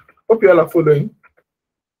H5. Hope you all are following.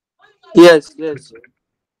 Yes, yes.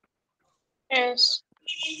 Yes.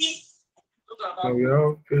 Now we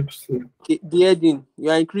have H6. Okay, the heading. You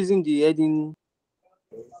are increasing the heading.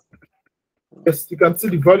 Yes, you can see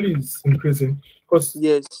the value is increasing because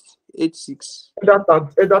yes, H6.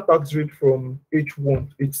 Header tags read from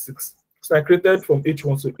H1 to H6. So I created from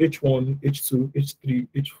H1 to H1, H2, H3,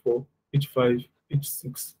 H4, H5,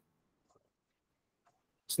 H6.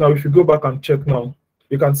 So now if you go back and check now,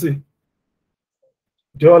 you can see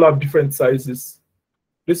they all have different sizes.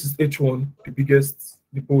 This is H1, the biggest,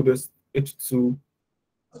 the boldest, H2,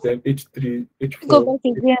 then H3, H4. Go back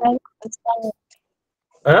again. I don't understand.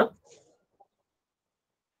 Huh?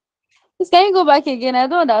 Please, can you go back again? I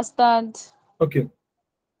don't understand. Okay.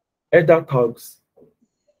 Header tags,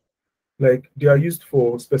 like they are used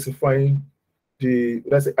for specifying the,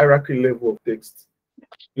 let's say, hierarchy level of text.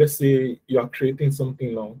 Let's say you are creating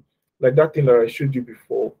something now, like that thing that I showed you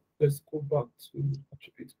before. Let's go back to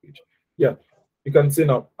attributes page. Yeah, you can say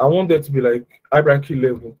now, I want that to be like hierarchy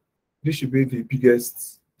level. This should be the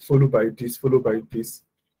biggest, followed by this, followed by this.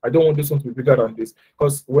 I don't want this one to be bigger than this,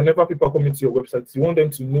 because whenever people come into your website, you want them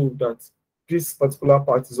to know that this particular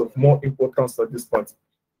part is of more importance than this part.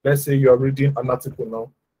 Let's say you are reading an article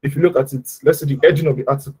now. If you look at it, let's say the heading of the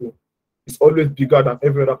article is always bigger than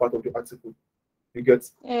every other part of the article. You get?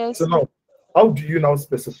 Yes. So now, how do you now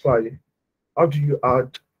specify? How do you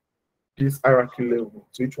add this hierarchy level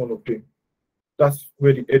to each one of them? That's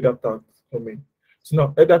where the header tags come in. So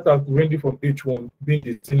now, header tag ranging from H1 being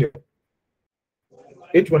the senior.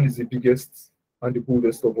 H1 is the biggest and the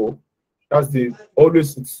boldest of all. That's the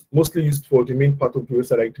always, it's mostly used for the main part of the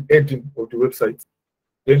website, like the heading of the website.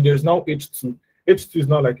 Then there's now H2. H2 is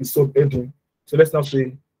now like a sub-heading. So let's now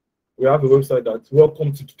say we have a website that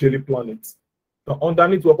welcome to the Daily Planet. Now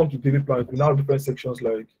underneath welcome to Daily Planet, we now have different sections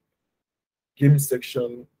like game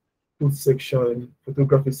section, food section,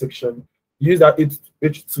 photography section. Use that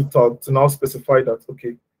H2 tag to now specify that,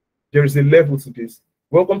 okay, there is a level to this.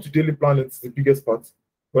 Welcome to Daily Planet is the biggest part.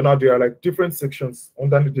 But now there are like different sections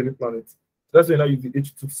underneath Daily Planet. So that's why now use the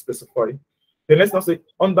H2 to specify. Then let's now say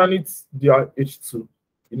underneath the H2,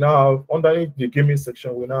 you now have underneath the gaming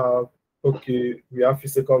section, we now have, okay, we have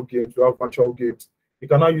physical games, we have virtual games. You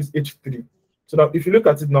can now use H3. So now if you look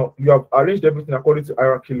at it now, you have arranged everything according to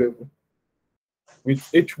hierarchy level, with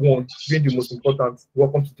H1 being the most important,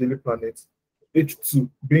 welcome to Daily Planet, H2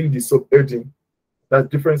 being the subheading, that's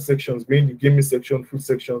different sections, being the gaming section, food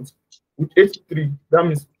sections. With H3, that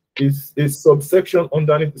means is a subsection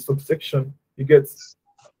underneath the subsection. You get?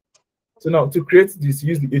 So now to create this,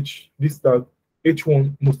 use the this tag,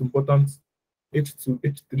 H1 most important, H2,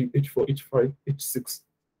 H3, H4, H5, H6.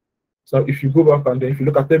 So if you go back and then if you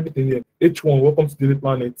look at everything here, H1, welcome to Daily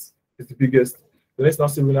Planet, is the biggest. The next now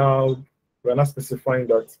say we're not specifying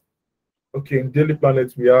that. Okay, in Daily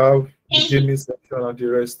Planet we have the gaming section and the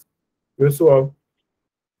rest. We also have,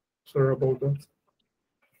 sorry about that.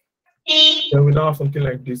 Then we now have something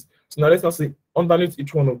like this. So now let's now say underneath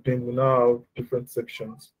each one of them we now have different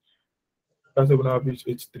sections. That's why we now have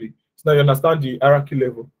H3. So now you understand the hierarchy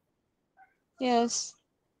level. Yes.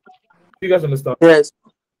 You guys understand? Yes.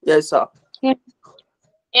 Yes, sir. Yeah.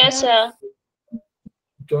 Yes, sir.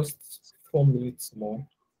 Just 4 minutes more.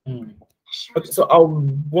 Okay, so I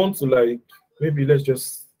want to like maybe let's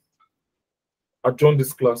just adjourn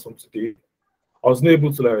this class from today. I was not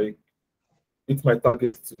able to like hit my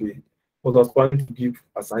target today, but I was planning to give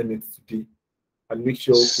assignments today and make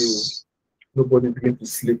sure okay, nobody begin to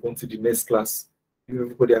sleep until the next class. Give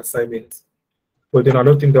everybody assignments. But then I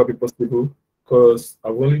don't think that'll be possible because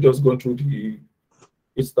I've only just gone through the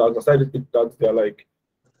 8 tags. Aside the 8 tags, there are like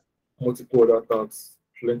multiple other tags,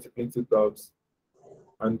 plenty tags.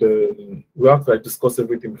 And we have to like discuss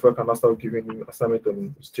everything before I can start giving you assignment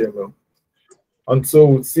on HTML. And so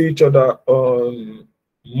we'll see each other on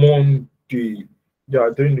Monday. Yeah,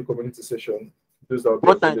 during the community session, those are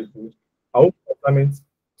What time? available. I hope assignments.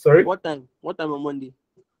 Sorry? What time? What time on Monday?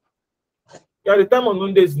 Yeah, the time on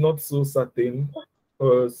Monday is not so certain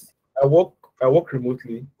because I work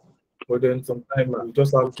remotely, but then sometimes we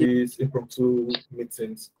just have Okay. these impromptu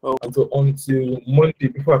meetings. Oh, And so until Monday,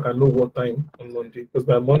 before I can know what time on Monday, because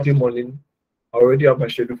by Monday morning, I already have my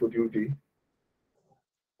schedule for the whole day.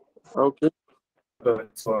 okay.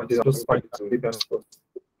 So I did just find it to maybe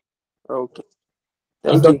Okay. Is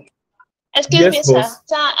Thank that you. Excuse yes, me, sir. boss?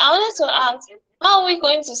 Sir, I wanted to ask, how are we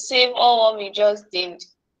going to save all what we just did?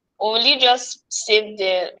 Or will you just save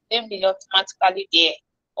the maybe automatically there?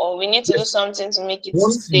 Or we need to do Yes. something to make it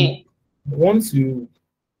Once stay? you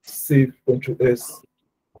save Control S,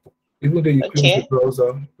 even though you close the Okay.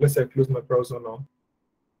 browser, let's say I close my browser now,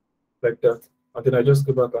 like that, and then I just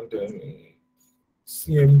go back and then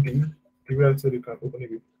CMD, the way I said you can open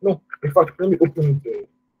it. No, in fact, let me open it.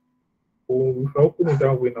 Or if I open it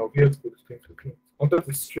that way now, here to go to screen to clean. I wanted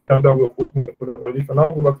to straight down that way of opening the folder. But if I now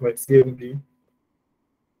go back to my CMD,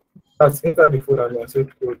 that's inside the folder and I said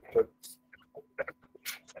code.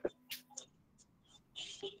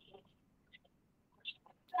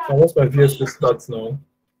 So once my VS Code starts now,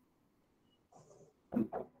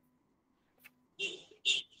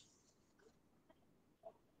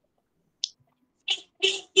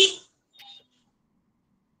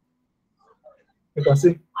 you can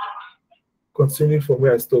see continue from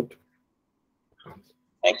where I stopped.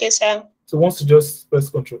 Okay, sir. So once you just press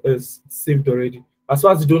Ctrl S, it's saved already. As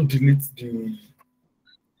far as you don't delete the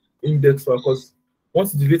index file, because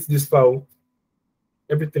once you delete this file,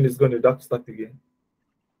 everything is going to start again.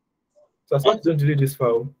 So as long as you don't delete this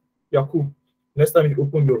file, yeah, cool. Next time you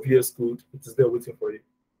open your VS Code, it is there waiting for you.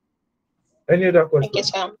 Any other Okay,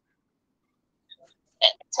 questions? sir.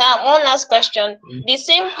 Sir, one last question. The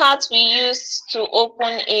same path we used to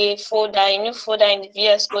open a new folder in the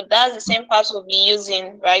VS Code, that's the same path we'll be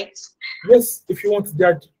using, right? Yes, if you want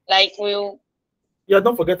that. Like we'll. Yeah,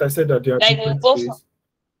 don't forget I said that there are Like we'll different go ways.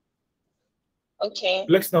 Okay.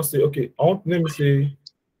 Let's now say, okay, let me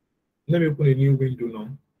open a new window now.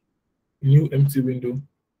 New empty window.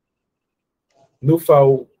 No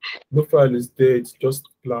file is there, it's just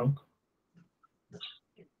blank.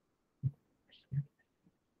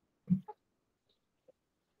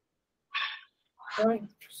 Right.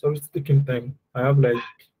 So it's taking time. I have like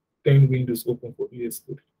 10 windows open for VS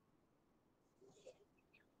Code.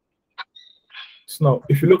 So now,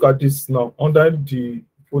 if you look at this now, under the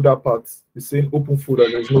folder part, it's saying open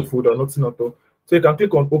folder. There's no folder, nothing at all. So you can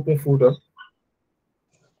click on open folder.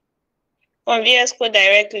 From VS Code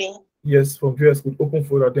directly? Yes, from VS Code, open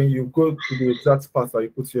folder. Then you go to the exact path that you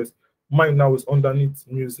put here. Mine now is underneath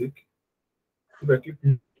music. If I click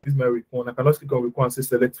use my recon, I cannot click on recon and say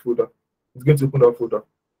select folder. It's going to open that folder.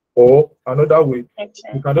 Or another way,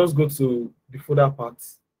 you can just go to the folder part,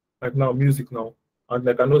 like now music now, and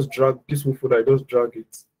I can just drag this whole folder, I just drag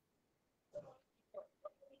it.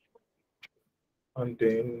 And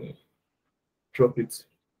then drop it.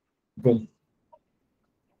 Boom.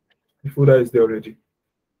 The folder is there already.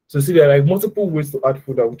 So see, there are like multiple ways to add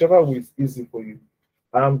folder, whichever way is easy for you.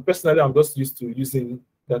 Personally, I'm just used to using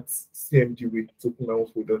that CMD way to open my own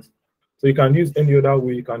folders. So you can use any other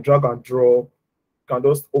way. You can drag and drop. You can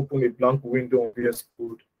just open a blank window on VS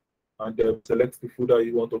Code and then select the folder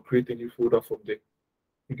you want to create a new folder from there.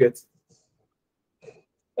 You get?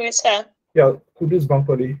 Yes, sir. Yeah, kudos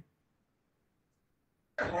Bankole.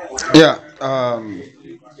 Yeah,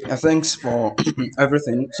 thanks for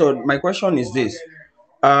everything. So my question is this.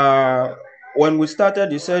 When we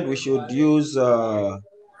started, you said we should use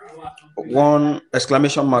one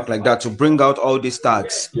exclamation mark like that to bring out all these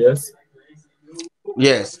tags. Yes.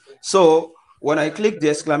 Yes. So when I click the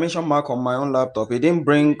exclamation mark on my own laptop, it didn't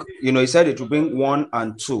bring, it said it would bring 1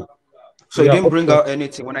 and 2. So it Yeah, didn't bring out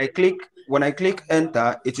anything. When I click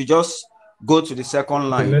enter, it will just go to the second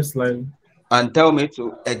line. The next line. And tell me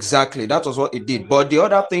to exactly. That was what it did. But the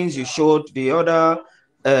other things you showed, the other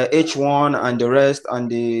H1 and the rest and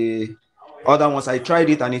the other ones, I tried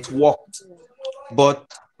it and it worked. But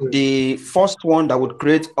the first one that would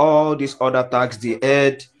create all these other tags, the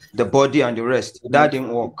head, the body, and the rest, that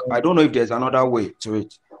didn't work. I don't know if there's another way to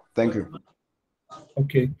it. Thank you.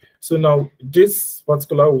 Okay. So now this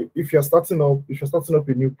particular way, if you're starting up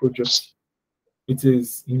a new project, it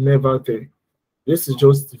is never there. This is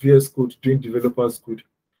just VS Code doing developers code.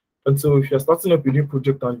 And so if you're starting up a new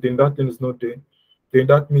project and then that thing is not there, then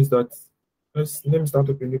that means that let me start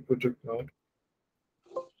up a new project now.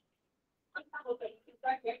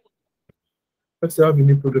 Let's say I have a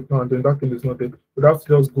new project now and then that thing is not there. But that's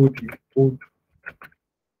just go the old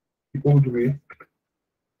way.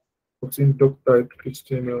 between doc type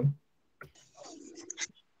HTML.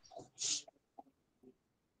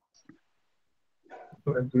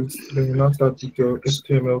 Like this. Then you now start with your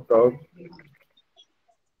HTML tag.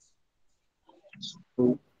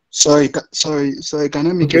 Sorry, can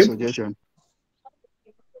I make a suggestion?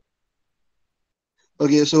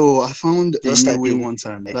 Okay, so I found a new way one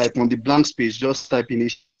time. Like on the blank space, just type in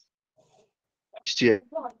HTML.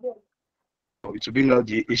 It will bring out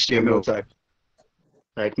the HTML type.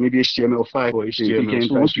 Like maybe HTML5 or HTML.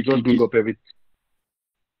 So once you just bring up everything.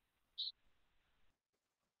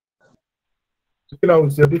 Now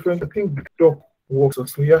it's a different. I think doc works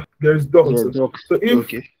also. Yeah, there is doc. Yeah, So, doc. so if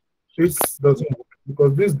Okay. this doesn't work,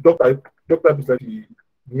 because this doc type is like the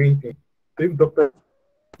main thing. So if doc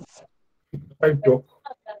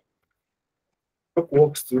doc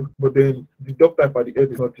works too, but then the doc type at the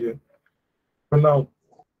end is not here. So now,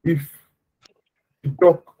 if the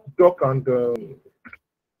doc and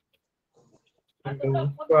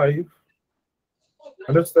 5,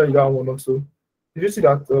 and let's try that one also. Did you see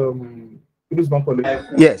that this one college?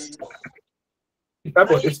 Yes. You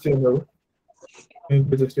type on HTML and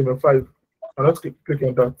there's HTML5, and let's click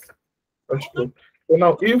on that. That's good. So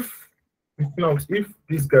now if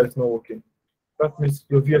this guy is not working, that means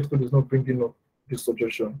your VS Code is not bringing up this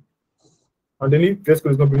suggestion. And then if VS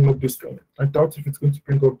Code is not bringing up this one, I doubt if it's going to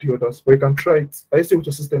bring up the others, but you can try it. Are you still with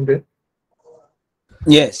your system there?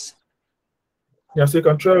 Yes. Yeah, so you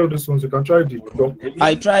can try all these ones. You can try the doc.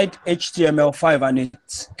 I tried HTML5 and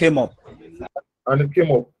it came up. And it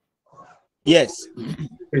came up? Yes.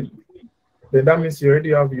 Then that means you already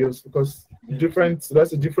have yours, because different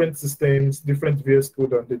systems, different VS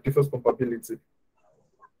Code, and the different compatibility.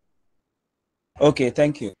 Okay,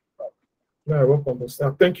 thank you. Yeah, welcome.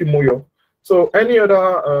 Thank you, Moyo. So any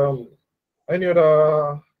other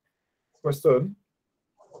question?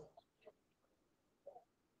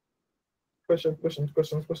 Questions.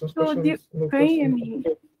 So can you hear me?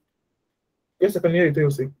 Yes, I can hear you,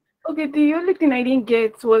 Teosi. Okay, the only thing I didn't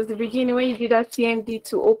get was the beginning when you did that TMD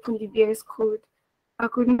to open the VS Code. I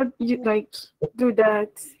could not like do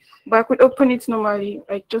that, but I could open it normally,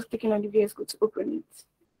 like just clicking on the VS Code to open it.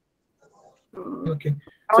 Okay.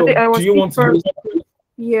 So do you want to use?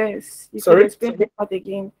 Yes, you Sorry? could explain that part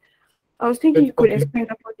again. I was thinking you could explain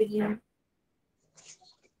that part again.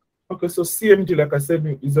 Okay, so CMD, like I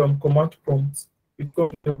said, is on command prompt. It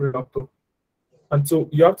comes on every laptop. And so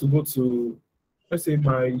you have to go to, let's say,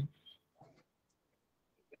 my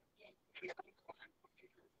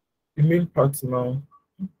main part now.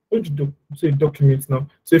 What do you say documents now?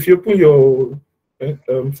 So if you open your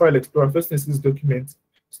file explorer, first thing is document.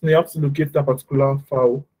 So you have to locate that particular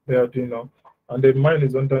file they are doing now. And then mine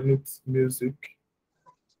is underneath music.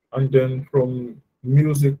 And then from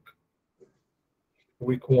music,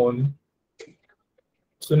 week 1.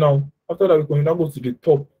 So now, after that, week 1, you now go to the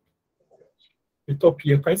top. The top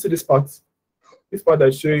here, can you see this part? This part that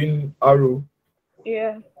is showing arrow.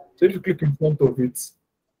 Yeah. So if you click in front of it,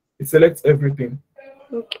 it selects everything.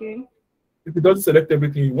 Okay. If it doesn't select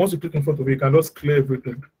everything, once you click in front of it, you can just clear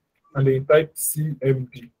everything. And then you type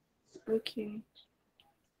CMD. Okay.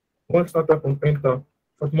 Once you type on enter,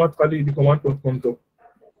 automatically the command prompt comes up.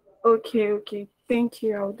 Okay. Thank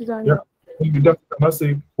you. I'll do that Yeah. now. And with that, I must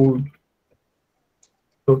say code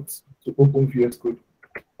dot to open VS Code.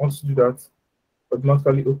 Once you do that,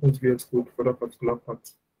 automatically opens VS Code for that particular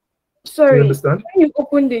part. Sorry. Do you understand? When you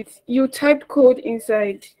opened it, you typed code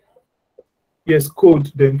inside. Yes,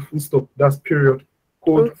 code, then full stop. That's period.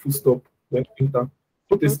 Code, full stop, then enter.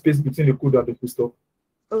 Put a space between the code and the full stop.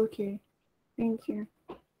 Okay. Thank you.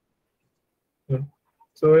 Yeah.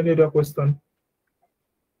 So any other question?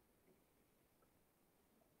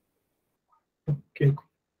 Okay.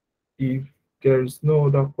 If there is no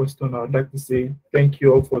other question, I'd like to say thank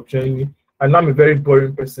you all for joining me. And I'm a very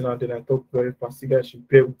boring person, and then I talk very fast. You guys should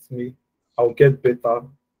bear with me. I'll get better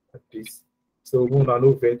at this. So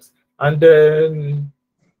no vex. And then,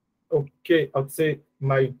 okay, I'd say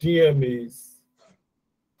my DM is,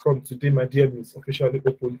 from today, my DM is officially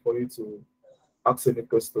open for you to ask any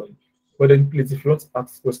question. But then please, if you want to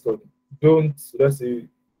ask question, don't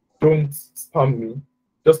spam me.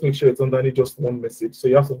 Just make sure it's underneath just one message. So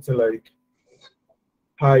you have something like,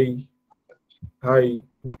 hi, my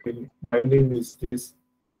name is this.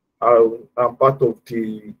 I'm part of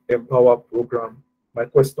the Empower program. My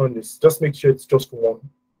question is, just make sure it's just one.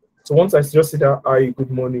 So once I just say that, hi,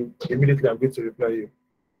 good morning, immediately I'm going to reply you.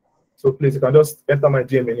 So please, you can just enter my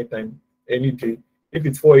DM anytime, any day. If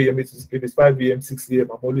it's 4 a.m., if it's 5 a.m., 6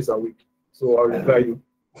 a.m., I'm always awake. So I'll reply you.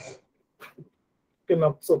 Okay,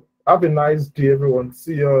 now, so have a nice day, everyone.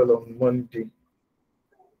 See you all on Monday.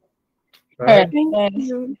 Thank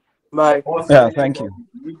you. Bye. Yeah, thank you.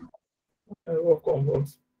 Welcome,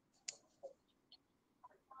 boss.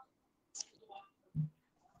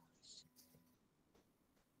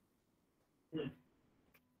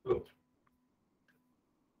 Good.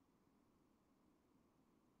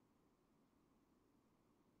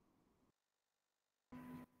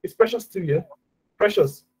 Is Precious still here?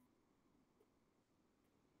 Precious.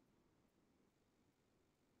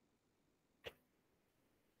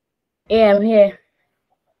 Yeah, I'm here.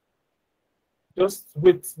 Just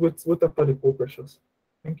wait after the poll, Precious.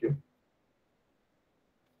 Thank you.